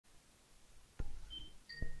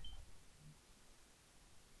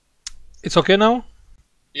It's okay now?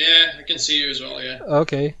 Yeah, I can see you as well, yeah.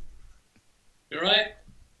 Okay. You alright?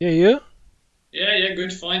 Yeah, you? Yeah,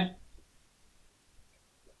 good, fine.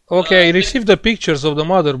 Okay, I Uh, received the pictures of the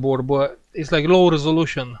motherboard, but it's like low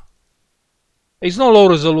resolution. It's not low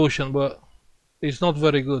resolution, but it's not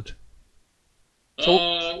very good. So,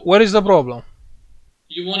 uh, what is the problem?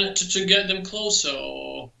 you wanted to get them closer,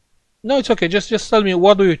 or? No, it's okay. Just tell me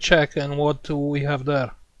what do you check and what do we have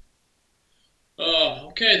there.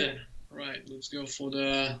 Okay then. Right, let's go for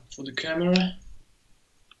the camera.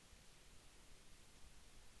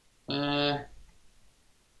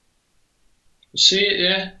 See it,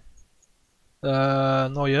 yeah?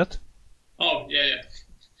 Not yet. Oh, yeah.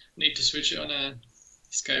 Need to switch it on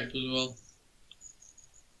Skype as well.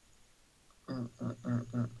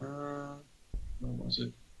 What was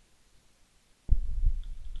it?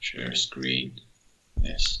 Share screen.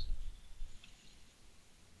 Yes.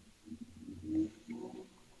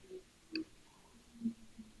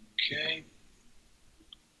 Okay.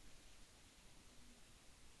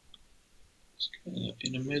 Let's get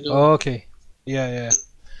in the middle. Okay. Yeah.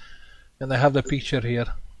 And I have the picture here.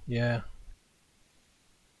 Yeah.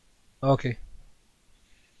 Okay.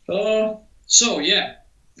 So yeah.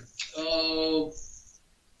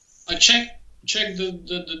 I check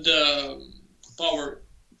the power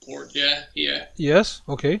port. Yeah, here. Yes.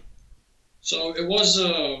 Okay. So it was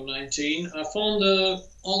 19. I found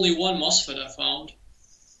only one MOSFET. I found.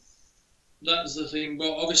 That's the thing,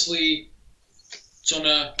 but obviously it's on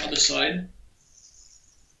the other side.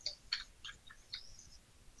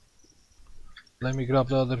 Let me grab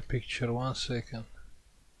the other picture. 1 second.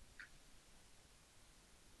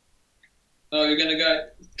 Oh, you're gonna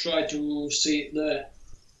try to see it there.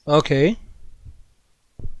 Okay.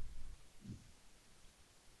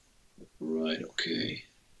 Right. Okay.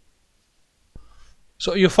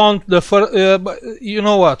 So you found the first. You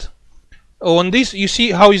know what? On this, you see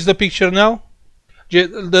how is the picture now?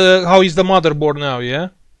 How is the motherboard now? Yeah.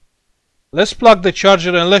 Let's plug the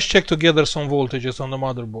charger and let's check together some voltages on the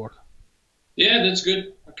motherboard. Yeah, that's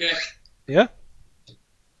good. Okay. Yeah.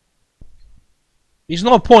 There's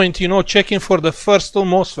no point, checking for the first two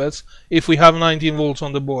MOSFETs if we have 19 volts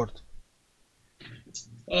on the board.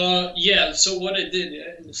 Yeah. So what I did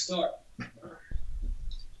in the start,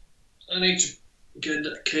 I need to get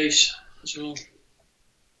that case as well.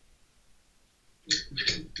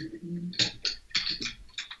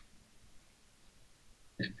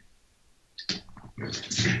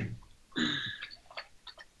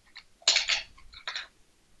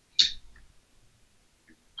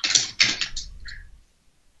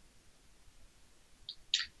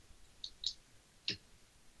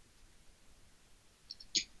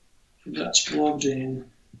 That's plugged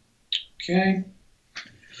in. Okay.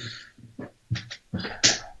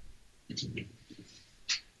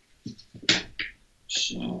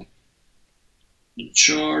 So the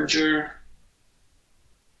charger.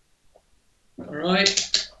 All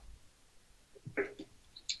right.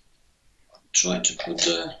 Try to put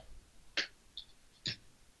the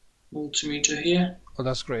multimeter here. Oh,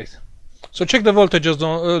 that's great. So check the voltages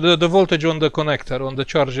on the voltage on the connector, on the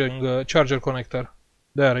charging charger connector.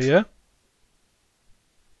 There, yeah.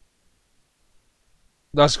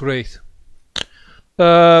 That's great.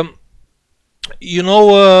 On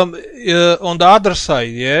the other side,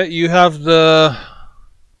 yeah, you have the.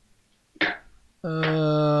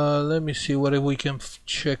 Let me see whether we can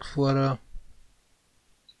check for.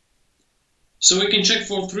 So we can check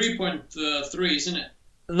for 3.3, isn't it?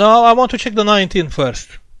 No, I want to check the 19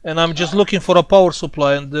 first, and I'm just looking for a power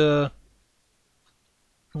supply and those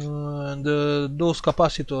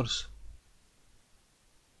capacitors.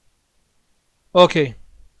 Okay.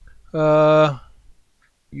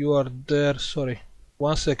 You are there. Sorry.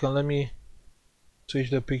 1 second. Let me switch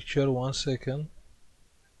the picture. 1 second.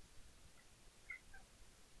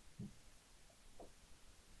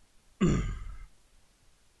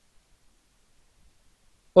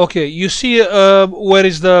 Okay. You see where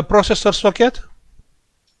is the processor socket?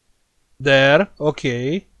 There.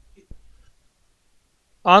 Okay.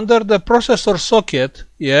 Under the processor socket,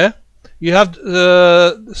 yeah, you have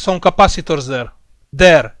some capacitors there.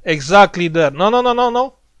 There, exactly there.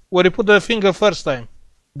 No. Where you put the finger first time.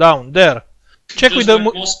 Down, there. Check with the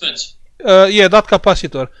MOSFETs. yeah, that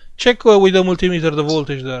capacitor. Check with the multimeter the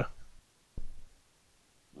voltage there.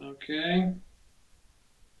 Okay.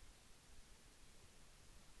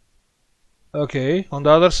 Okay, on the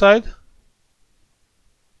other side.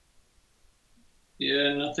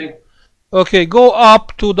 Yeah, nothing. Okay, go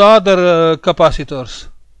up to the other capacitors.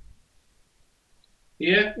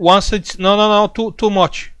 Yeah. Once it's no, too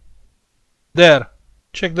much. There.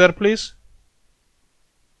 Check there, please.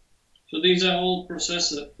 So these are all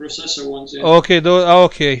processor ones. Yeah. Okay,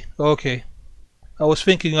 okay. I was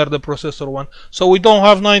thinking are the processor one. So we don't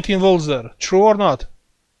have 19 volts there. True or not?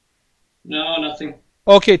 No, nothing.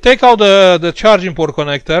 Okay, take out the charging port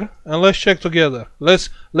connector and let's check together. Let's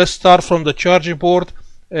start from the charging port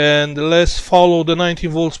and let's follow the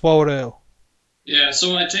 19 volts power rail. Yeah.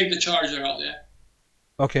 So I take the charger out. Yeah.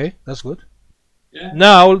 Okay, that's good. Yeah.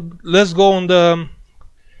 Now let's go on the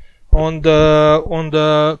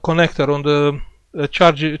connector, on the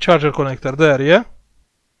charger connector there. Yeah.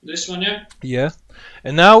 This one, yeah. Yeah.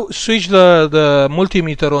 And now switch the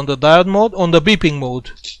multimeter on the diode mode, on the beeping mode.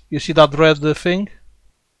 You see that red thing?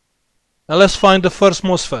 And let's find the first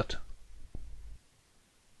MOSFET.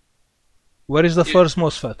 Where is the first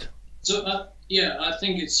MOSFET? So yeah, I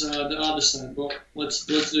think it's the other side, but let's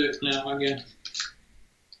do it now again.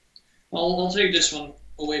 I'll take this one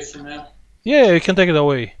away from now. Yeah, you can take it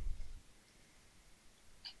away.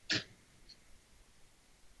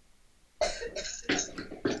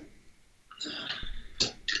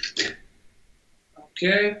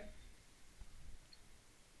 Okay.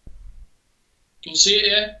 Can you see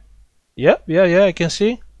it, yeah? Yeah, I can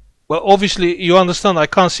see. Well, obviously, you understand, I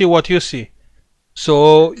can't see what you see.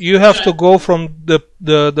 So, you have to go from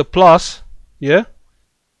the plus, yeah?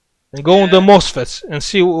 And go on the MOSFETs and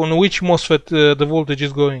see on which MOSFET the voltage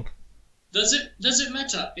is going. Does it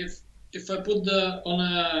matter if I put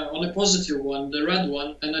on a positive one, the red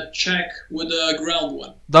one, and I check with the ground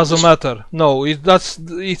one? Doesn't matter. No,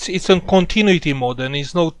 it's in continuity mode and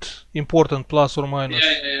it's not important plus or minus.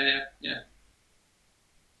 Yeah.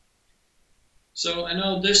 So I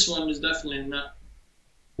know this one is definitely not.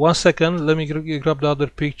 1 second, let me grab the other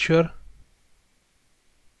picture.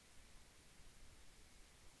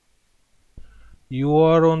 You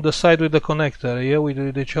are on the side with the connector, yeah,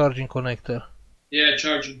 with the charging connector. Yeah,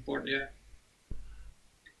 charging port, yeah.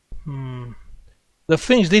 The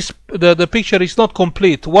thing is, the picture is not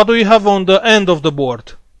complete. What do you have on the end of the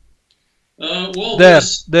board? Well, there.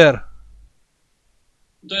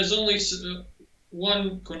 There's only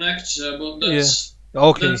one connector, but that's... Yeah.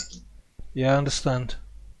 Okay. Yeah, I understand.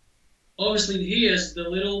 Obviously, here's the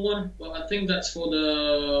little one, but I think that's for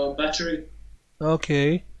the battery.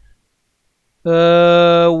 Okay.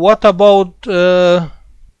 What about...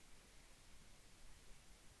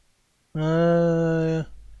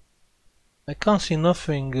 I can't see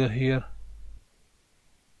nothing here.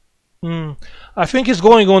 I think it's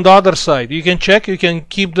going on the other side. You can check. You can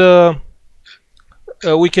keep the...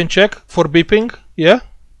 we can check for beeping. Yeah?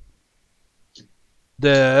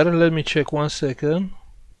 There. Let me check 1 second.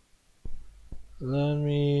 Let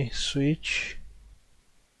me switch.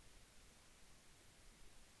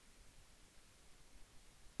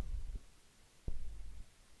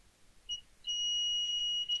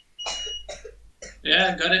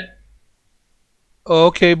 Yeah, got it.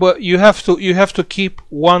 Okay, but you have to keep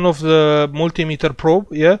one of the multimeter probe,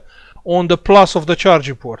 yeah, on the plus of the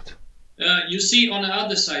charging port. You see on the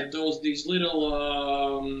other side these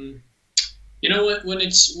little you know what,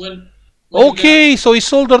 when okay, so it's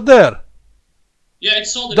soldered there. Yeah,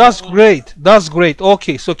 it's soldered. That's great. That's great.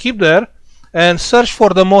 Okay, so keep there and search for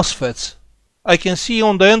the MOSFETs. I can see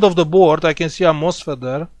on the end of the board, I can see a MOSFET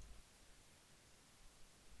there.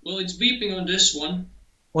 Well, it's beeping on this one.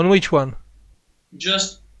 On which one?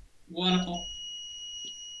 Just one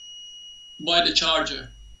by the charger.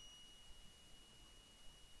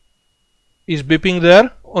 Is beeping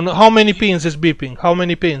there? On how many pins is beeping? How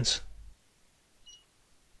many pins?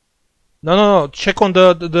 No. Check on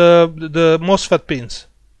the MOSFET pins.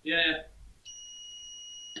 Yeah.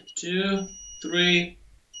 2, 3,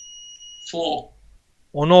 4.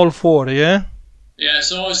 On all 4, yeah? Yeah,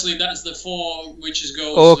 so obviously that's the 4 which is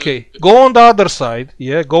goes. Okay, go on the other side.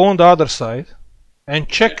 Yeah, go on the other side and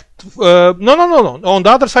check. No. On the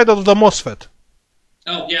other side of the MOSFET.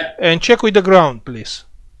 Oh, yeah. And check with the ground, please.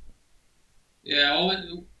 Yeah,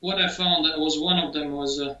 what I found that was one of them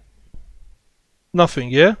was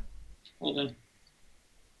nothing. Yeah. Hold on.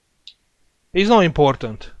 It's not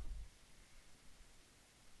important.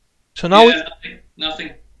 So now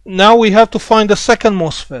nothing. Now we have to find the second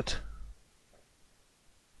MOSFET.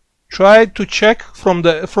 Try to check from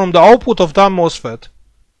the output of that MOSFET.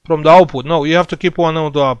 From the output. No, you have to keep one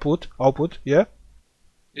on the output. Yeah?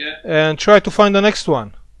 Yeah. And try to find the next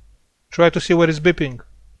one. Try to see where it's beeping.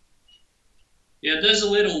 Yeah, there's a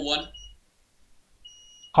little one.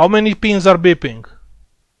 How many pins are beeping?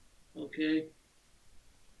 Okay.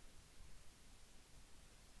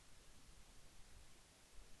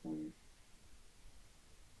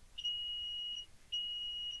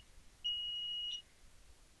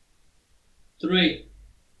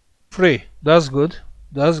 Three. That's good.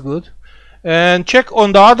 That's good. And check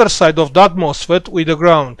on the other side of that MOSFET with the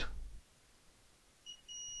ground.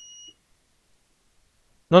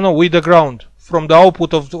 No, with the ground. From the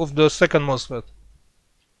output of the second MOSFET.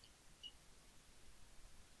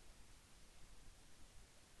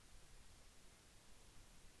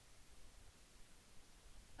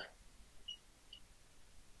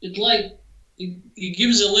 It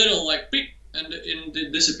gives a little like beep and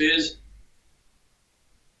it disappears.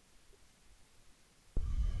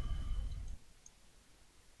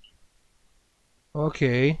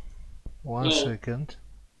 Okay, one second.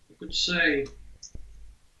 I could say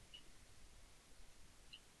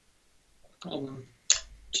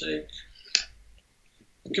take.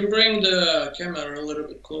 You can bring the camera a little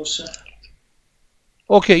bit closer.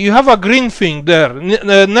 Okay, you have a green thing there.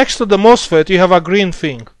 Next to the MOSFET, you have a green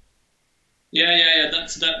thing. Yeah.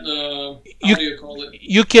 That's that. How do you call it?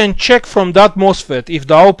 You can check from that MOSFET if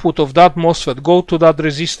the output of that MOSFET go to that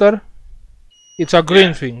resistor. It's a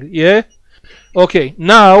green thing. Yeah. Okay.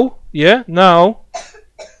 Now. Yeah. Now.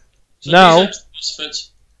 So now. These are MOSFETs.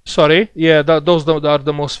 Sorry. Yeah. Those are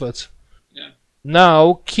the MOSFETs. Yeah.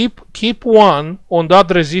 Now keep one on that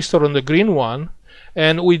resistor on the green one.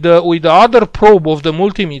 And with the other probe of the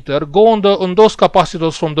multimeter, go on those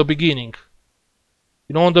capacitors from the beginning.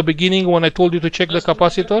 You know, on the beginning when I told you to check the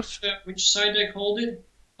capacitors. Which side I hold it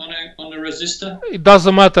on the resistor? It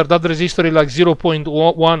doesn't matter. That resistor is like 0.1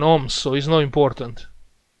 ohms, so it's not important.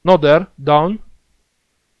 Not there. Down.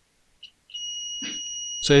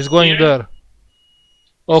 So it's going there.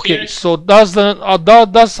 Okay. Here. So that's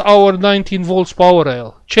that's our 19 volts power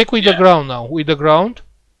rail. Check with the ground now. With the ground.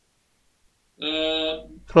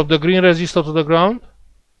 From the green resistor to the ground?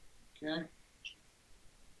 Okay.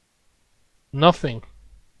 Nothing.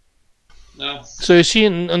 No. So you see,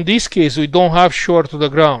 in this case, we don't have short to the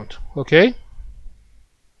ground. Okay?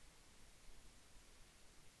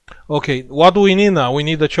 Okay, what do we need now? We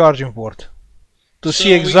need a charging port. To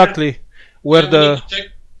see exactly where the...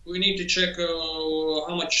 We need to check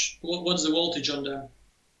how much, what's the voltage on them.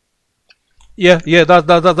 Yeah,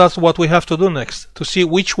 that's what we have to do next. To see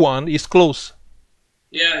which one is close.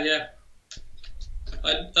 Yeah.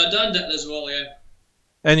 I done that as well, yeah.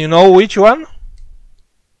 And you know which one?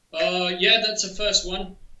 Yeah, that's the first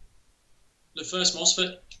one. The first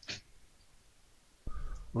MOSFET.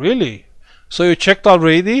 Really? So you checked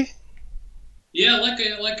already? Yeah, like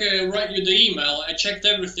I write you the email. I checked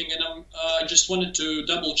everything, and I just wanted to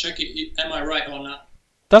double check it. Am I right or not?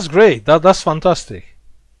 That's great. That's fantastic.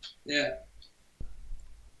 Yeah.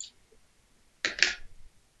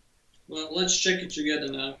 Well, let's check it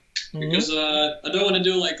together now. Because I don't want to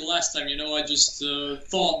do like last time, you know, I just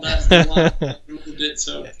thought that's the one that moved it,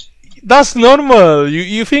 so... That's normal.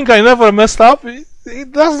 You think I never messed up?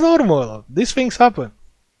 That's normal. These things happen.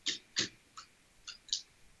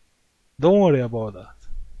 Don't worry about that.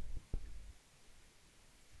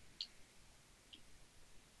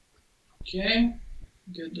 Okay,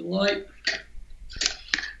 get the light.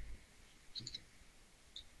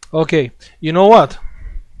 Okay, you know what?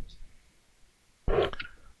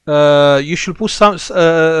 You should put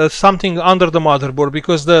something under the motherboard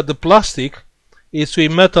because the plastic is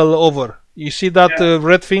with metal over. You see that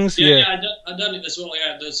red things? Yeah, I done it as well.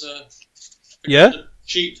 Yeah, there's a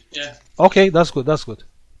sheet. Yeah. Okay, that's good. That's good.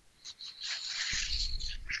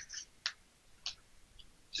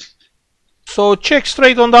 So check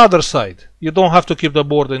straight on the other side. You don't have to keep the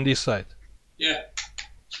board on this side. Yeah.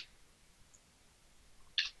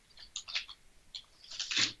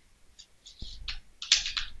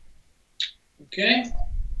 Okay.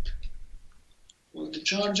 With the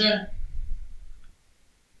charger.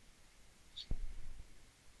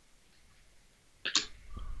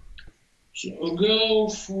 So I'll go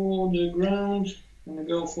for the ground. I'm gonna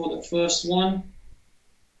go for the first one.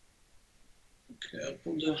 Okay, I'll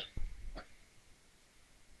put the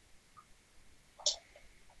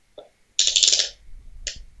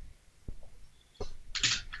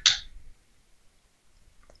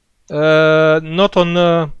not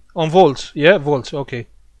on volts. Yeah, volts. Okay,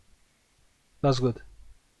 that's good.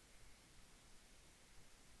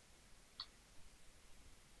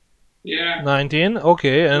 Yeah. 19.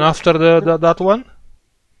 Okay, and after that one.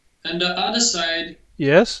 And the other side.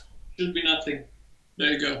 Yes. Should be nothing.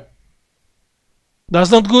 There you go. That's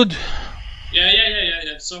not good.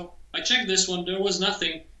 Yeah. So I checked this one. There was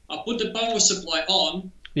nothing. I put the power supply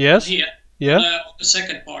on. Yes. Here. Yeah. On the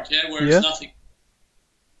second part. Yeah, where it's nothing.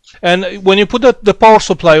 And when you put the power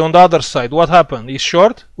supply on the other side, what happened? Is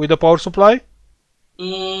short with the power supply?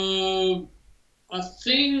 I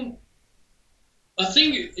think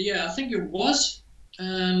it was,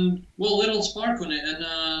 and well, little spark on it,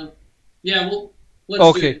 and yeah, well,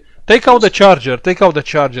 let's do it. Take out the charger. Take out the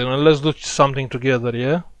charger and let's do something together.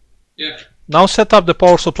 Yeah. Yeah. Now set up the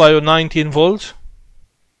power supply on 19 volts,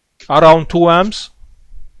 around 2 amps.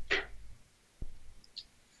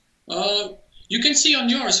 You can see on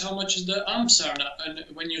yours how much the amps are now, and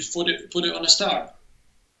when you put it on a start.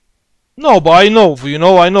 No, but I know,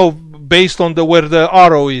 I know based on where the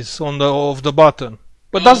arrow is on of the button.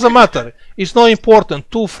 But doesn't matter. It's not important.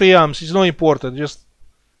 2-3 amps is not important.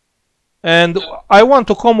 And I want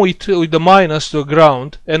to come with the minus to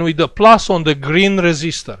ground and with the plus on the green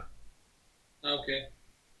resistor. Okay.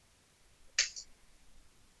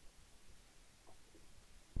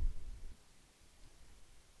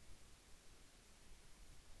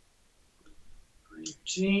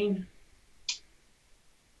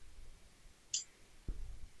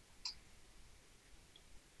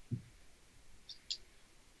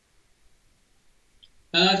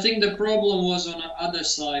 And I think the problem was on the other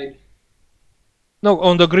side. No,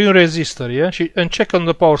 on the green resistor, yeah? And check on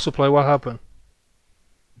the power supply what happened.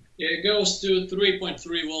 Yeah, it goes to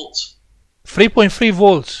 3.3 volts. 3.3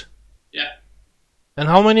 volts? Yeah. And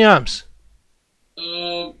how many amps?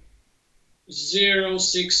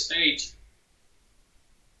 0.68.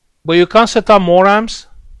 But you can't set up more amps?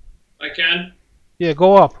 I can. Yeah,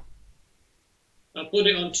 go up. I'll put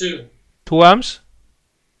it on 2. 2 amps?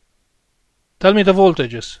 Tell me the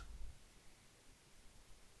voltages.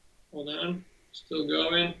 Hold on. Still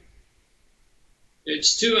going.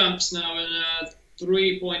 It's 2 amps now and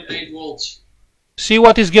 3.8 volts. See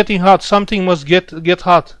what is getting hot. Something must get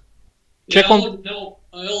hot. Yeah, Check I on.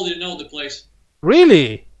 already know the place.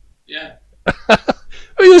 Really? Yeah.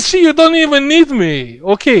 You see, you don't even need me.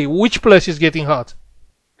 Okay, which place is getting hot?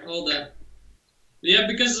 Hold on. Yeah,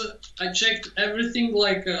 because I checked everything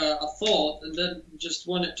like I thought, and then just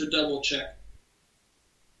wanted to double check.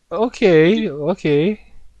 Okay, okay.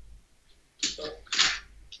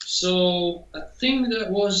 So I think that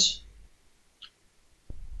was.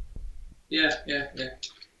 Yeah.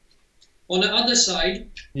 On the other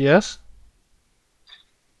side. Yes.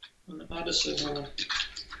 On the other side, hold on.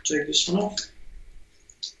 Take this one off.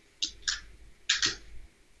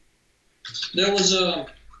 There was a.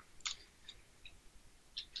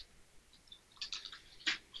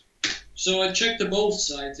 So I checked the both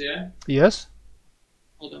sides, yeah? Yes.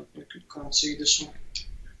 Hold on, I can't see this one.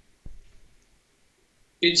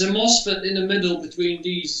 It's a MOSFET in the middle between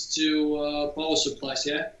these two power supplies,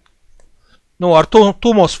 yeah? No, are two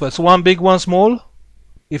MOSFETs, one big, one small,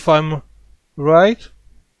 if I'm right.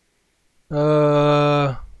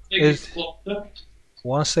 One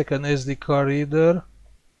second, SD card reader.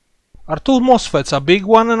 Are two MOSFETs, a big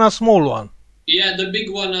one and a small one? Yeah, the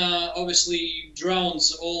big one obviously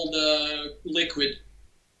drowns all the liquid.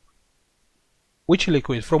 Which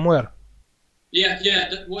liquid? From where? Yeah,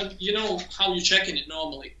 that one, you know how you're checking it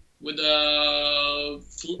normally with the.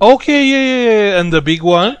 Okay, yeah. And the big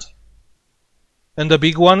one? And the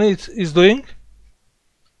big one is doing?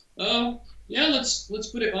 Yeah, let's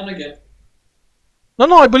put it on again.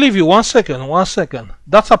 No, I believe you. 1 second.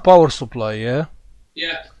 That's a power supply, yeah?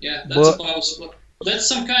 Yeah, that's a power supply. That's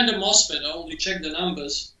some kind of MOSFET. I only check the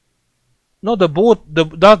numbers. No, the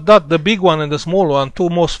big one and the small one, two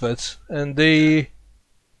MOSFETs, and they.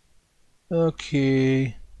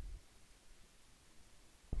 Okay.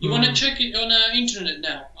 You want to check it on the internet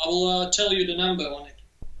now? I will tell you the number on it.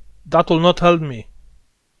 That will not help me.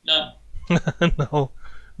 No.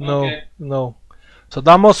 No. So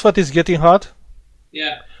that MOSFET is getting hot?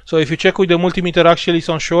 Yeah. So if you check with the multimeter, actually it's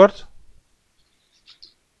on short?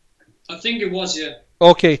 I think it was, yeah.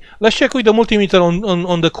 Okay, let's check with the multimeter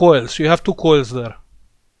on the coils. You have two coils there.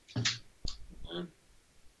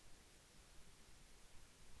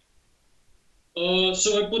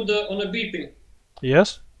 So I put on a beeping.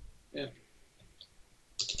 Yes? Yeah.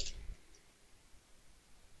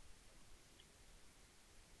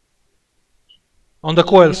 On the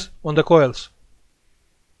coils.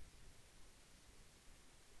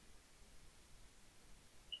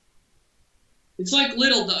 It's like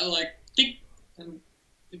little, like tick, and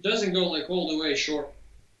it doesn't go like all the way short.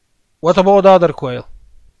 What about the other coil?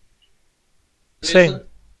 Same.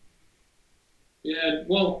 Yeah,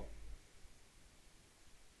 well.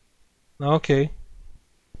 Okay.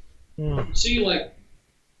 See, like,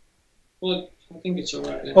 well, I think it's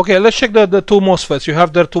alright. Yeah. Okay, let's check the two MOSFETs. You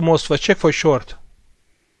have there two MOSFETs. Check for short.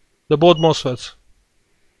 The both MOSFETs.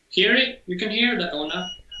 Hear it? You can hear that one, huh?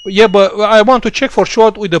 Yeah, but I want to check for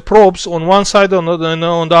short with the probes on one side and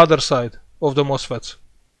on the other side of the MOSFETs.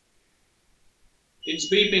 It's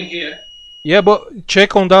beeping here. Yeah, but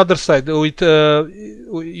check on the other side. With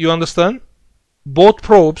you understand? both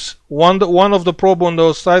probes, one of the probe on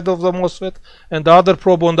the side of the MOSFET and the other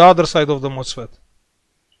probe on the other side of the MOSFET.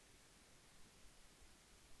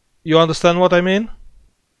 You understand what I mean?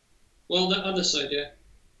 Well, the other side, yeah.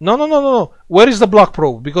 No. Where is the black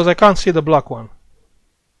probe? Because I can't see the black one.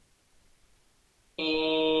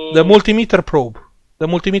 The multimeter probe. The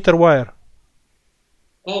multimeter wire.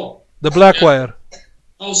 Oh. The black wire.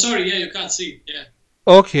 Oh, sorry, yeah, you can't see, yeah.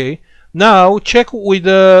 Okay. Now check with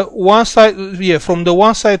the one side, yeah, from the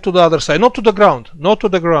one side to the other side, not to the ground, not to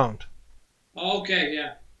the ground. Okay,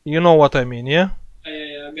 yeah. You know what I mean, yeah?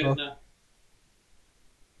 Yeah, I get it now.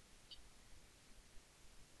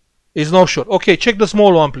 It's no short. Okay, check the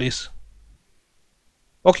small one, please.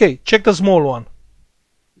 Okay, check the small one.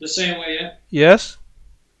 The same way, yeah? Yes?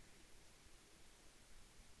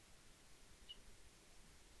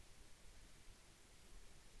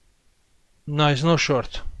 No, it's no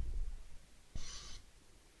short.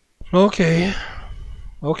 Okay.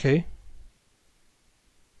 Okay.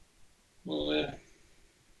 Well, yeah.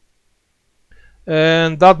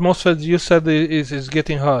 And that MOSFET you said is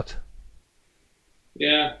getting hot.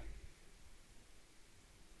 Yeah.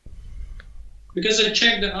 Because I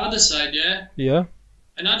checked the other side, yeah? Yeah?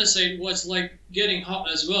 Another side was like getting hot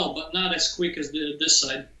as well, but not as quick as this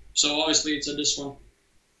side. So obviously it's this one.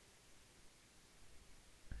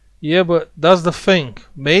 Yeah, but that's the thing.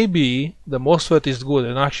 Maybe the MOSFET is good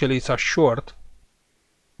and actually it's a short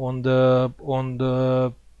on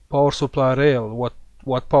the power supply rail.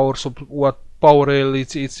 What power rail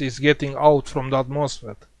it's getting out from that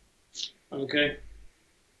MOSFET. Okay.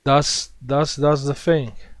 That's the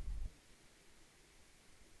thing.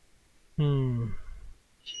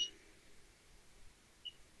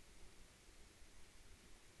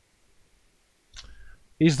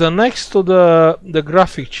 Is the next to the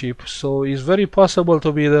graphic chip, so it's very possible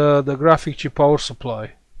to be the graphic chip power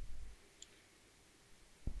supply.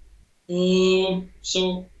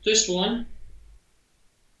 So this one.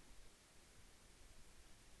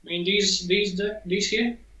 I mean these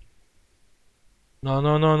here.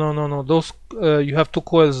 No. Those you have two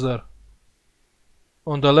coils there.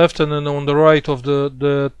 On the left and then on the right of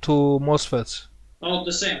the two MOSFETs. Oh,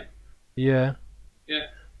 the same. Yeah. Yeah.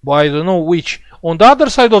 But I don't know which. On the other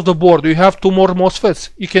side of the board, you have two more MOSFETs.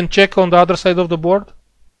 You can check on the other side of the board.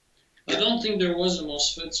 I don't think there was a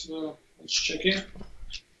MOSFETs, but let's check it.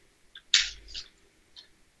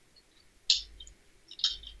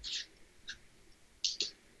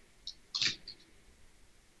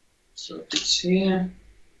 So it's here.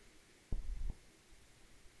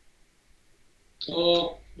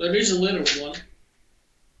 Oh, there is a little one.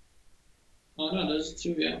 Oh no, there's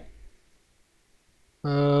two, yeah.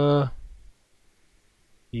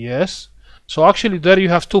 Yes. So actually there you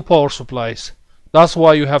have two power supplies. That's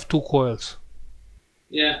why you have two coils.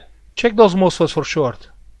 Yeah. Check those MOSFETs for short.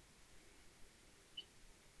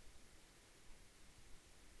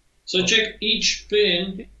 So check each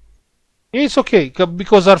pin. It's okay,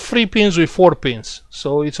 because there are 3 pins with 4 pins.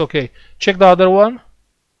 So it's okay. Check the other one.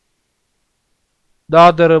 The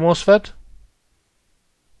other MOSFET.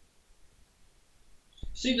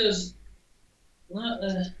 See, there's not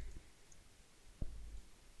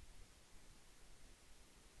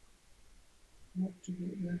what to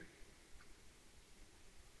do there.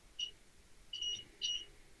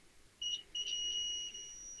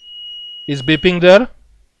 Is beeping there?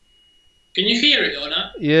 Can you hear it or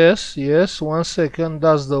not? Yes, 1 second.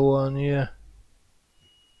 That's the one, yeah.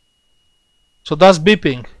 So that's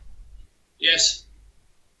beeping. Yes.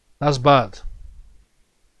 That's bad.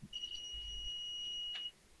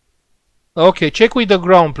 Okay, check with the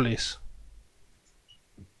ground, please.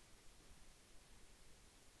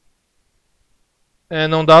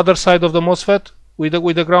 And on the other side of the MOSFET, with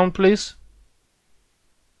the ground, please.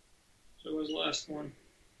 So it was the last one.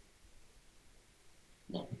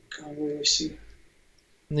 No, can't really see.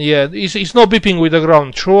 Yeah, it's not beeping with the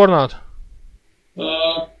ground, true or not?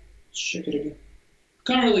 Let's check it again.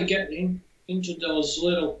 Can't really get into those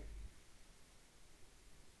little.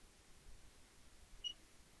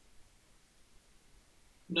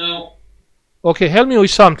 No. Okay, help me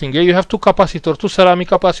with something. Yeah, you have two ceramic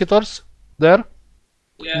capacitors there.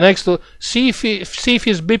 Yeah. Next to see if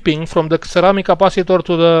it's beeping from the ceramic capacitor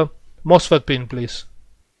to the MOSFET pin, please.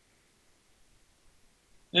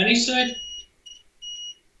 Any side?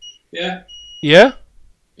 Yeah. Yeah?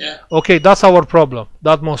 Yeah. Okay, that's our problem.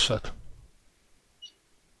 That MOSFET.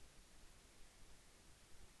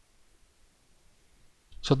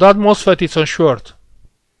 So that MOSFET is on short.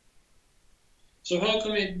 So how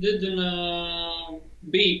come it didn't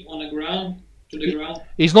beep on the ground, to the ground?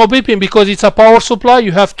 It's not beeping because it's a power supply.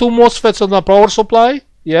 You have two MOSFETs on the power supply.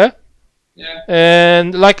 Yeah? Yeah.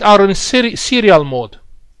 and like are in serial mode.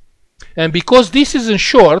 And because this is in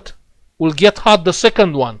short, will get hot the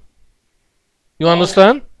second one. You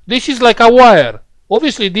understand? This is like a wire.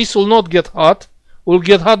 Obviously, this will not get hot. Will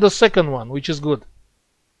get hot the second one, which is good.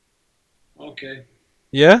 Okay.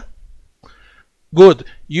 Yeah? Good.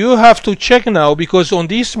 You have to check now because on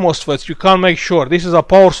these MOSFETs you can't make sure. This is a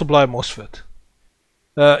power supply MOSFET.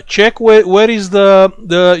 Check where is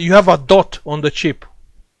the you have a dot on the chip.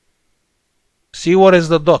 See what is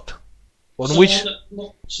the dot? On so which? On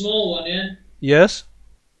the small one, yeah? Yes.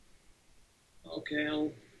 Okay,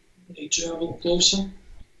 I'll need to have a look closer.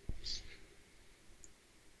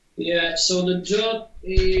 Yeah, so the dot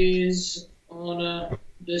is on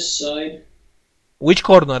this side. Which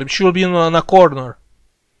corner? It should be on a corner.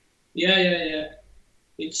 Yeah.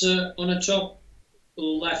 It's on the top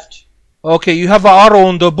left. Okay, you have an arrow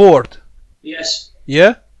on the board. Yes.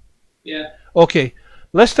 Yeah? Yeah. Okay,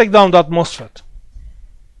 let's take down that MOSFET.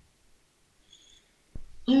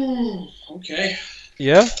 Okay.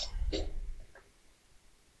 Yeah?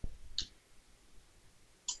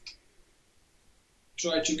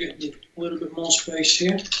 Try to get a little bit more space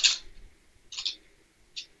here.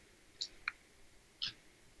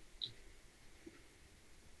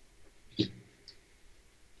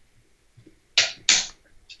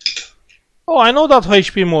 Oh, I know that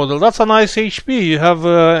HP model. That's a nice HP. You have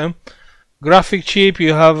a graphic chip,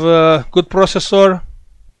 you have a good processor.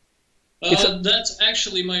 That's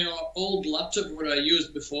actually my old laptop what I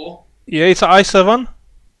used before. Yeah, it's an i7?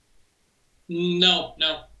 No.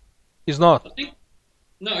 It's not.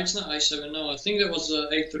 No, it's not i7. No, I think that was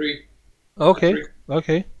A3. Okay, A3.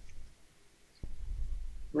 okay.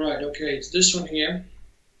 Right, okay, it's this one here.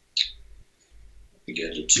 We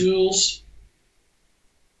get the tools.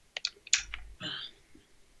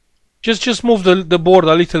 Just move the board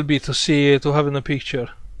a little bit to see to have in the picture.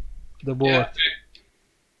 The board. Yeah,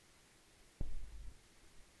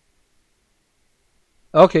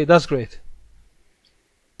 Okay, that's great.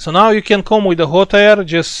 So now you can come with the hot air.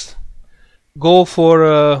 Just go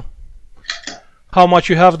for how much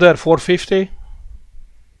you have there? 450.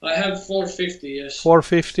 I have 450. Yes.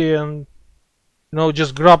 450, and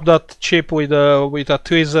just grab that chip with a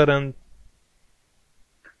tweezer, and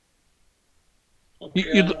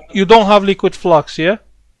Okay. you don't have liquid flux, yeah?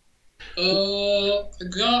 I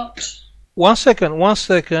got. One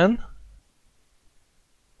second.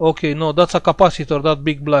 Okay, no, that's a capacitor, that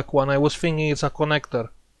big black one. I was thinking it's a connector.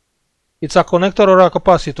 It's a connector or a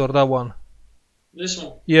capacitor, that one? This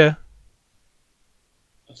one. Yeah.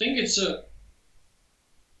 I think it's a.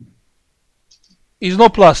 It's no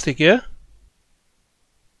plastic, yeah?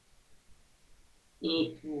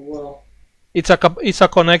 Well. It's a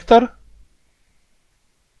connector?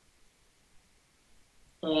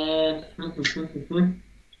 I'm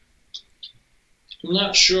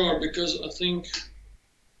not sure because I think.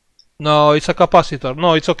 No, it's a capacitor.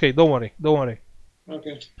 No, it's okay. Don't worry.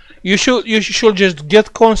 Okay. You should just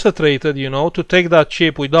get concentrated, to take that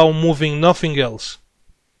chip without moving nothing else.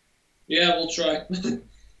 Yeah, we'll try.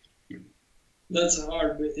 That's a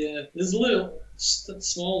hard bit. Yeah, this little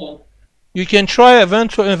small one. You can try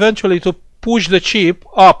eventually to push the chip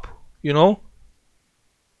up. You know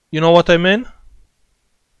what I mean?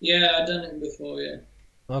 Yeah, I've done it before. Yeah.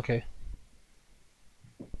 Okay.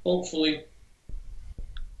 Hopefully.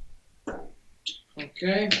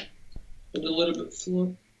 Okay. Put a little bit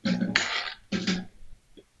flow.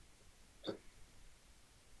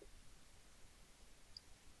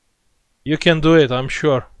 You can do it, I'm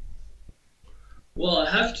sure. Well, I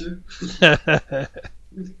have to.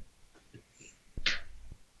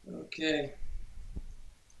 Okay.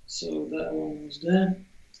 So that one was done.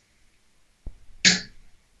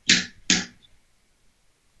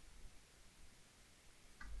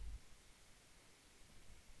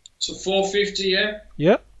 So 450, yeah?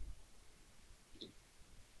 Yeah.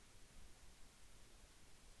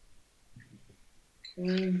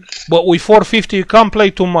 Okay. But with 450 you can't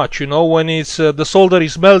play too much, when it's the solder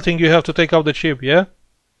is melting, you have to take out the chip, yeah?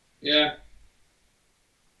 Yeah.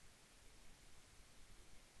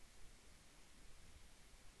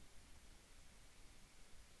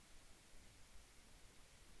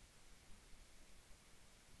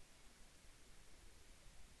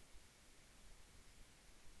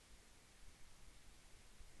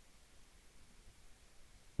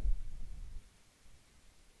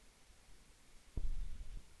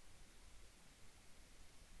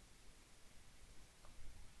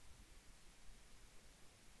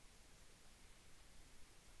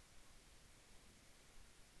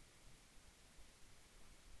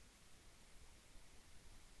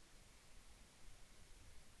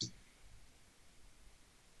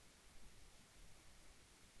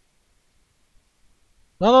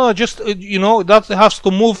 No, just you know, that has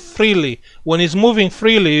to move freely. When it's moving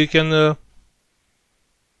freely, you can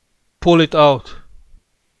pull it out.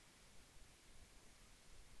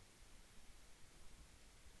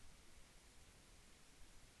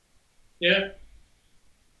 Yeah.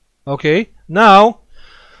 Okay, now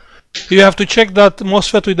you have to check that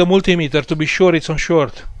MOSFET with the multimeter to be sure it's on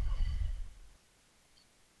short.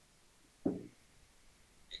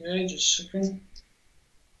 Okay, just a second.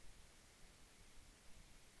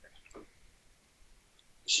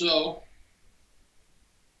 So,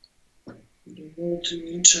 the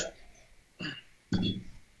multimeter.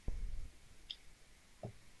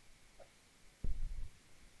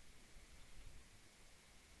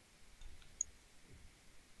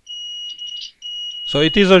 So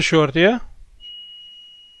it is on short, yeah?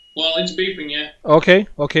 Well, it's beeping, yeah.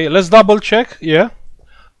 Okay, let's double check, yeah?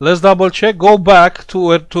 Let's double check, go back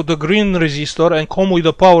to the green resistor and come with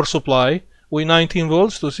the power supply with 19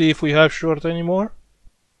 volts to see if we have short anymore.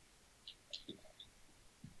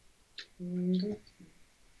 Green,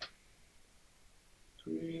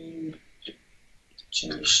 it's on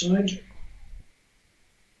the side.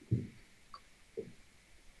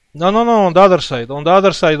 No, on the other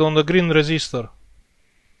side, on the green resistor.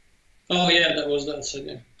 Oh yeah, that was that side,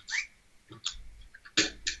 yeah.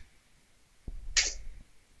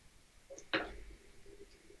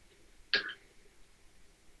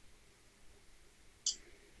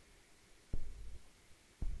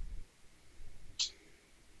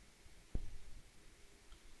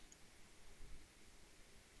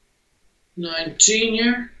 $19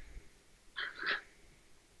 here.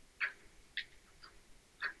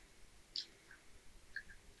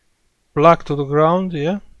 Plug to the ground,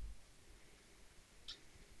 yeah?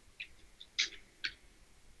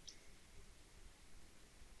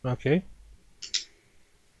 Okay.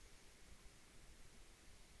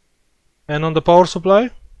 And on the power supply?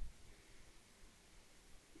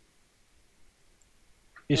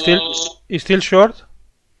 Is still short?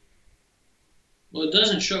 Well, it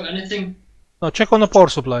doesn't show anything. No, check on the power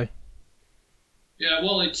supply. Yeah,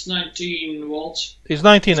 well, it's 19 volts. It's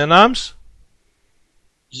 19 and amps?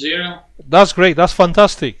 0. That's great, that's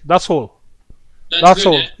fantastic. That's all. That's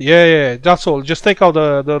good, all. Yeah, that's all. Just take out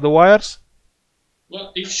the wires.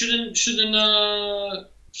 Well, it shouldn't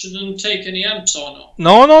take any amps or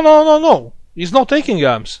no? No. It's not taking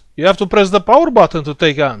amps. You have to press the power button to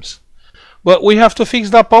take amps. But we have to fix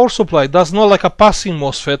that power supply. That's not like a passing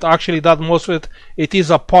MOSFET. Actually, that MOSFET, it is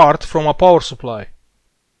apart from a power supply.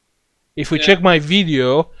 If we check my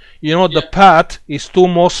video, you know, the pad is 2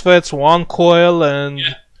 MOSFETs, 1 coil, and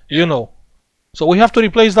you know. So we have to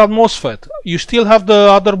replace that MOSFET. You still have the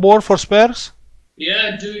other board for spares?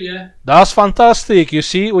 Yeah, I do, yeah. That's fantastic. You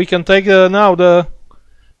see, we can take now the...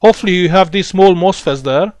 Hopefully you have these small MOSFETs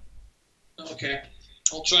there. Okay.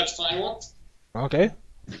 I'll try to find one. Okay.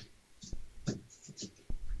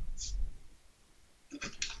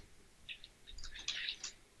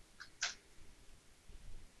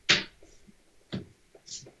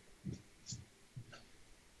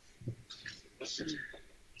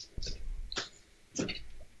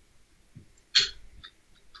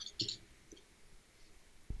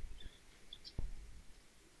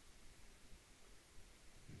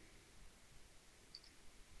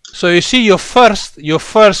 So you see, your first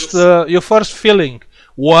feeling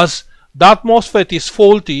was that MOSFET is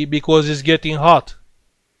faulty because it's getting hot.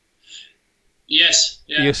 Yes.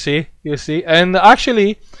 Yeah. You see, and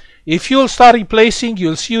actually, if you'll start replacing,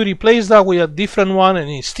 you'll see you replace that with a different one, and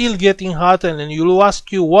it's still getting hot, and then you'll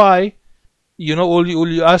ask you why. You know, or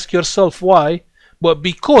you ask yourself why. But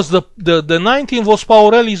because the 19 volts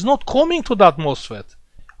power rail is not coming to that MOSFET.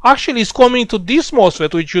 Actually, it's coming to this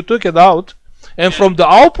MOSFET, which you took it out. And from the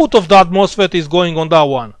output of that MOSFET is going on that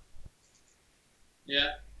one.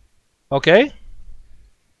 Yeah. Okay.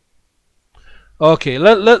 Okay.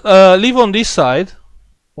 Let leave on this side.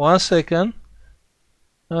 1 second.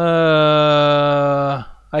 I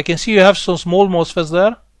can see you have some small MOSFETs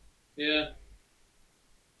there. Yeah.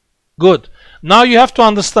 Good. Now you have to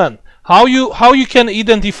understand how you can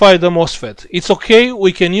identify the MOSFET. It's okay.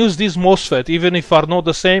 We can use this MOSFET even if are not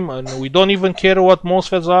the same, and we don't even care what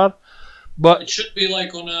MOSFETs are. But it should be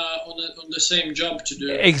like on the same job to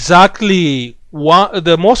do. Exactly.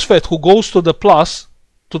 The MOSFET who goes to the plus,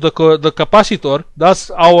 to the capacitor, that's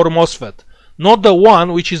our MOSFET, not the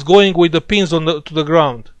one which is going with the pins to the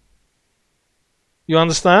ground. You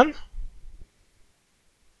understand?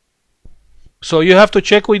 So you have to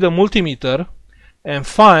check with the multimeter and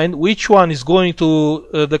find which one is going to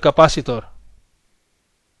the capacitor.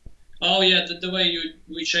 Oh yeah, the way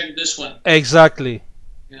we check this one. Exactly.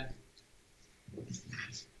 Yeah.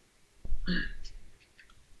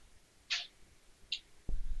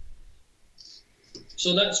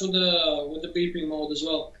 So that's with the beeping mode as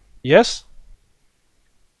well. Yes.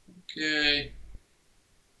 Okay.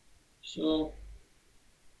 So.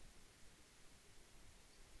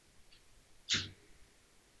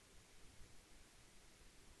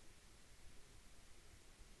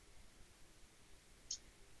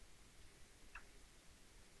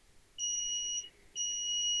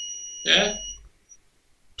 Yeah.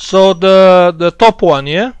 So the top one,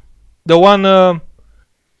 yeah, the one.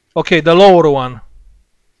 Okay, the lower one.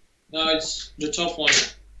 No, it's the top one.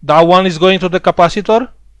 That one is going to the capacitor.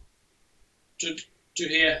 To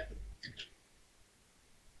here.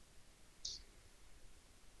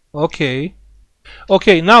 Okay.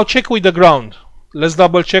 Okay, now check with the ground. Let's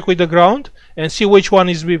double check with the ground and see which one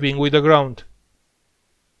is beeping with the ground.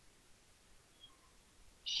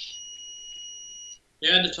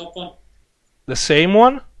 Yeah, the top one. The same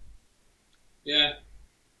one? Yeah.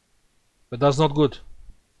 But that's not good.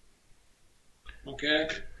 Okay.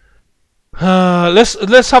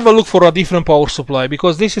 Let's have a look for a different power supply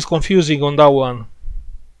because this is confusing on that one.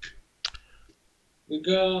 We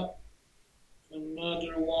got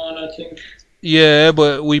another one, I think. Yeah,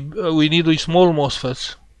 but we need these small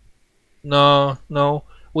MOSFETs. No,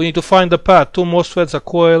 we need to find the pad. 2 MOSFETs, a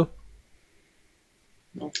coil.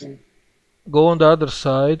 Okay. Go on the other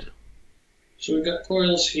side. So we got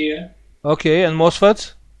coils here. Okay, and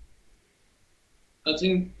MOSFETs? I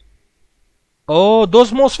think. Oh,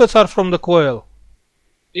 those MOSFETs are from the coil.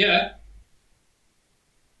 Yeah.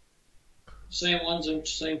 Same ones and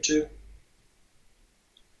same two.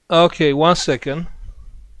 Okay, 1 second.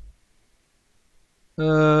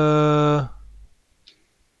 How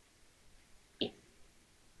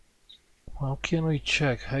can we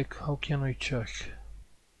check? How can we check?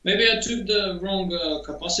 Maybe I took the wrong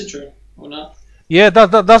capacitor, or not? Yeah,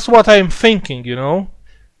 that's what I'm thinking, you know.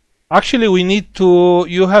 Actually, we need to.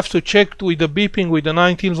 You have to check with the beeping with the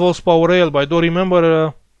 19 volts power rail, but I don't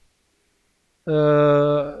remember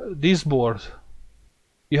this board.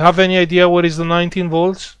 You have any idea what is the 19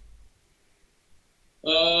 volts?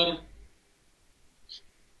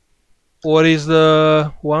 Or is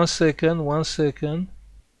the 1 second? 1 second.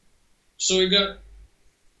 So we got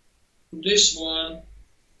this one.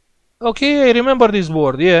 Okay, I remember this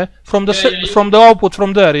board. Yeah, from the Yeah, from the output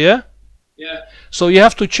from there. Yeah. Yeah. So you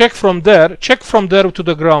have to check from there. Check from there to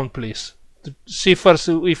the ground, please. To see first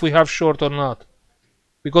if we have short or not.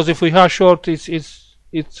 Because if we have short,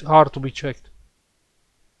 it's hard to be checked.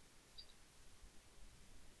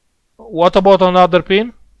 What about on the other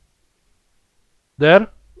pin? There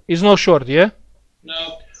is no short, yeah?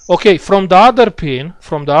 No. Okay, from the other pin,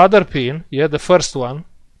 yeah, the first one.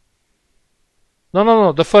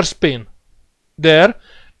 No, the first pin. There,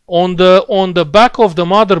 on the back of the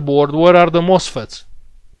motherboard, where are the MOSFETs?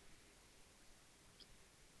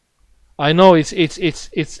 I know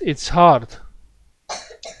it's hard,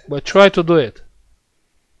 but try to do it.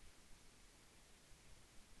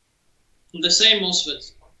 The same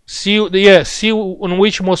MOSFET. See on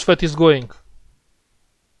which MOSFET is going.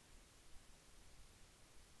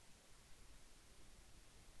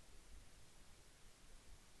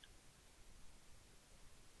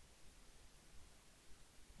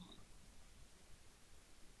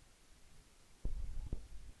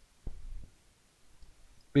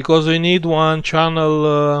 Because we need one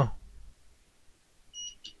channel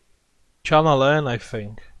channel N, I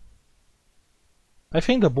think. I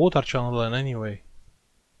think the both are channel N anyway.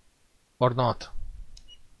 Or not.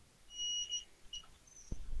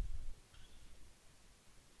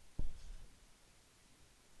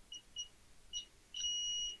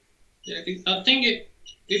 Yeah, I think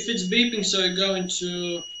if it's beeping, so it go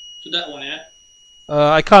into that one, yeah?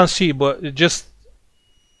 I can't see, but just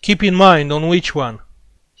keep in mind on which one.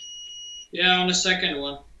 Yeah, on the second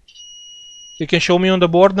one. You can show me on the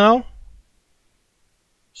board now?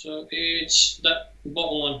 So it's that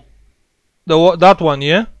bottom one. That one,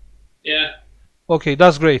 yeah? Yeah. Okay,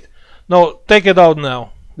 that's great. Now take it out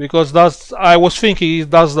now, because I was thinking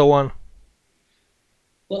that's the one.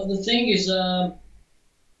 But the thing is,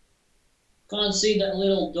 can't see that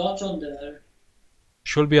little dot on there.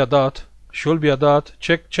 Should be a dot. Should be a dot.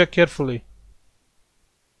 Check carefully.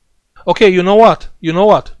 Okay, you know what?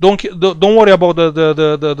 Don't worry about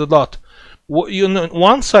the dot. On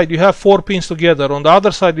one side you have 4 pins together. On the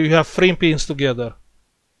other side you have 3 pins together.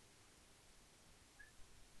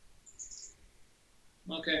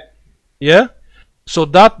 Okay. Yeah. So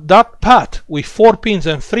that path with 4 pins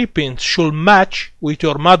and 3 pins should match with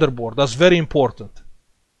your motherboard. That's very important.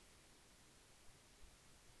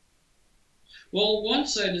 Well, one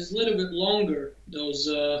side is a little bit longer. Those,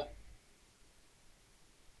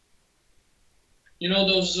 you know,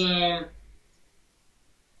 those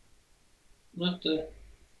Not the.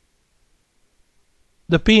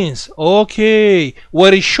 The pins. Okay.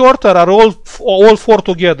 Where is shorter are all four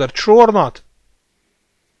together. True or not?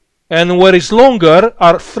 And where is longer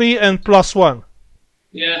are 3 and plus 1.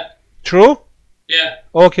 Yeah. True? Yeah.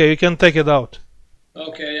 Okay, you can take it out.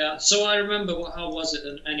 Okay, yeah. So I remember how was it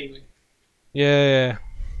then anyway? Yeah.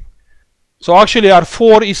 So actually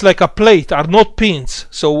R4 is like a plate, are not pins.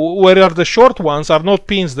 So where are the short ones are not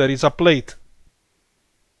pins, there is a plate.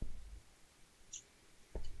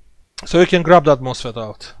 So you can grab that MOSFET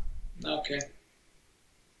out. Okay.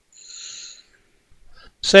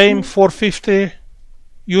 Same 450,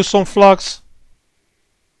 use some flux.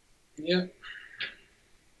 Yeah.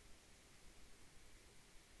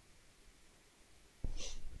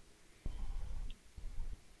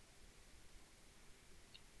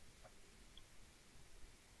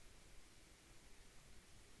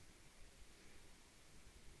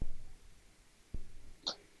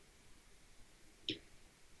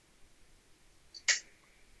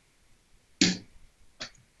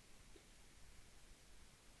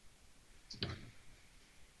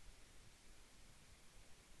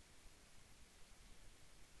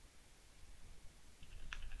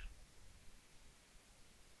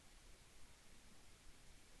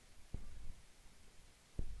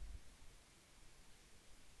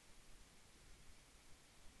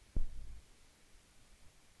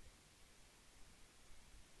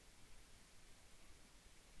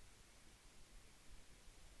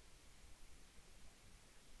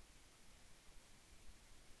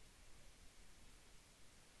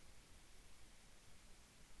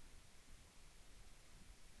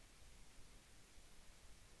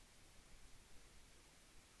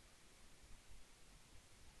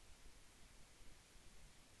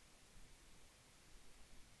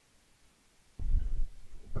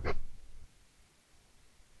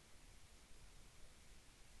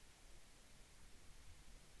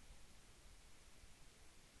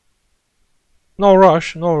 No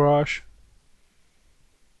rush, no rush.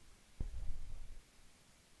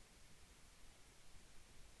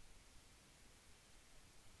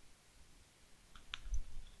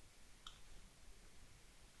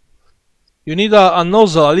 You need a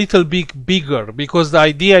nozzle a little bit bigger because the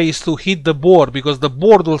idea is to hit the board because the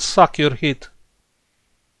board will suck your heat.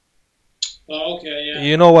 Oh, okay, yeah.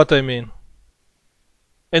 You know what I mean.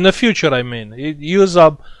 In the future, I mean, use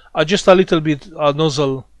just a little bit a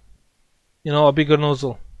nozzle, you know, a bigger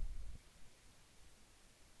nozzle.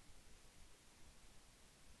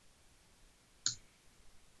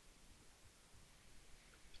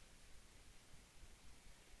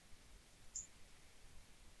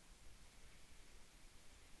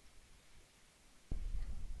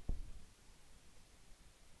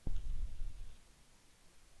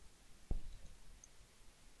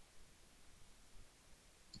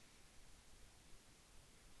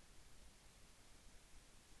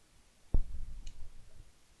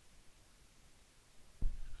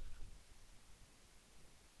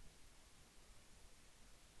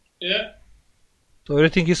 Yeah. So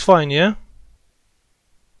everything is fine, yeah?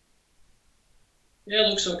 Yeah,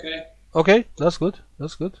 looks okay. Okay, that's good.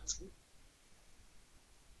 That's good.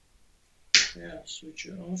 Yeah, switch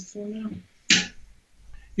it off for now.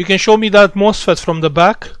 You can show me that MOSFET from the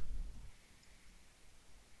back. Do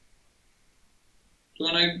you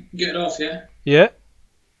want to get it off, yeah? Yeah.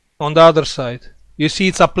 On the other side. You see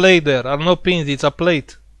it's a plate there. Are no pins, it's a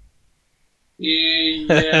plate.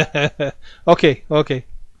 Yeah. Okay, okay.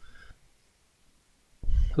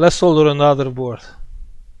 Let's solder another board.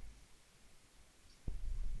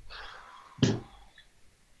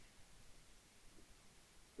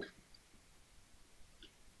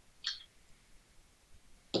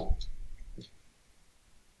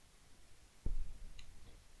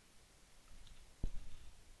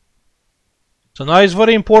 So now it's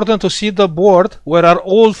very important to see the board where are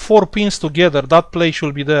all four pins together. That plate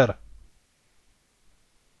should be there.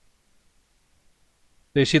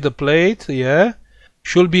 Do you see the plate? Yeah.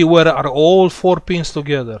 Should be where are all four pins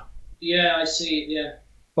together. Yeah, I see it, yeah.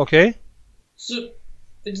 Okay. So,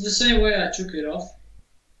 it's the same way I took it off.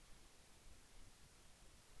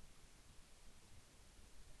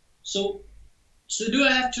 So do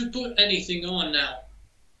I have to put anything on now?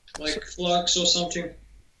 Like flux or something?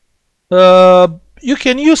 You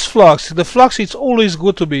can use flux. The flux is always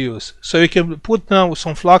good to be used. So you can put now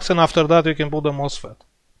some flux and after that you can put the MOSFET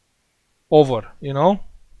over, you know?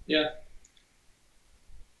 Yeah.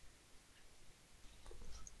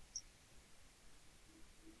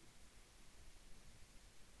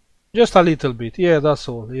 Just a little bit. Yeah, that's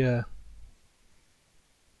all. Yeah.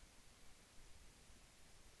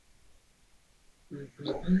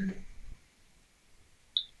 Okay.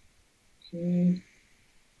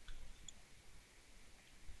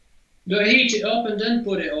 Do I heat it up and then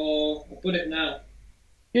put it, or put it now?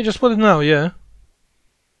 Yeah, just put it now, yeah.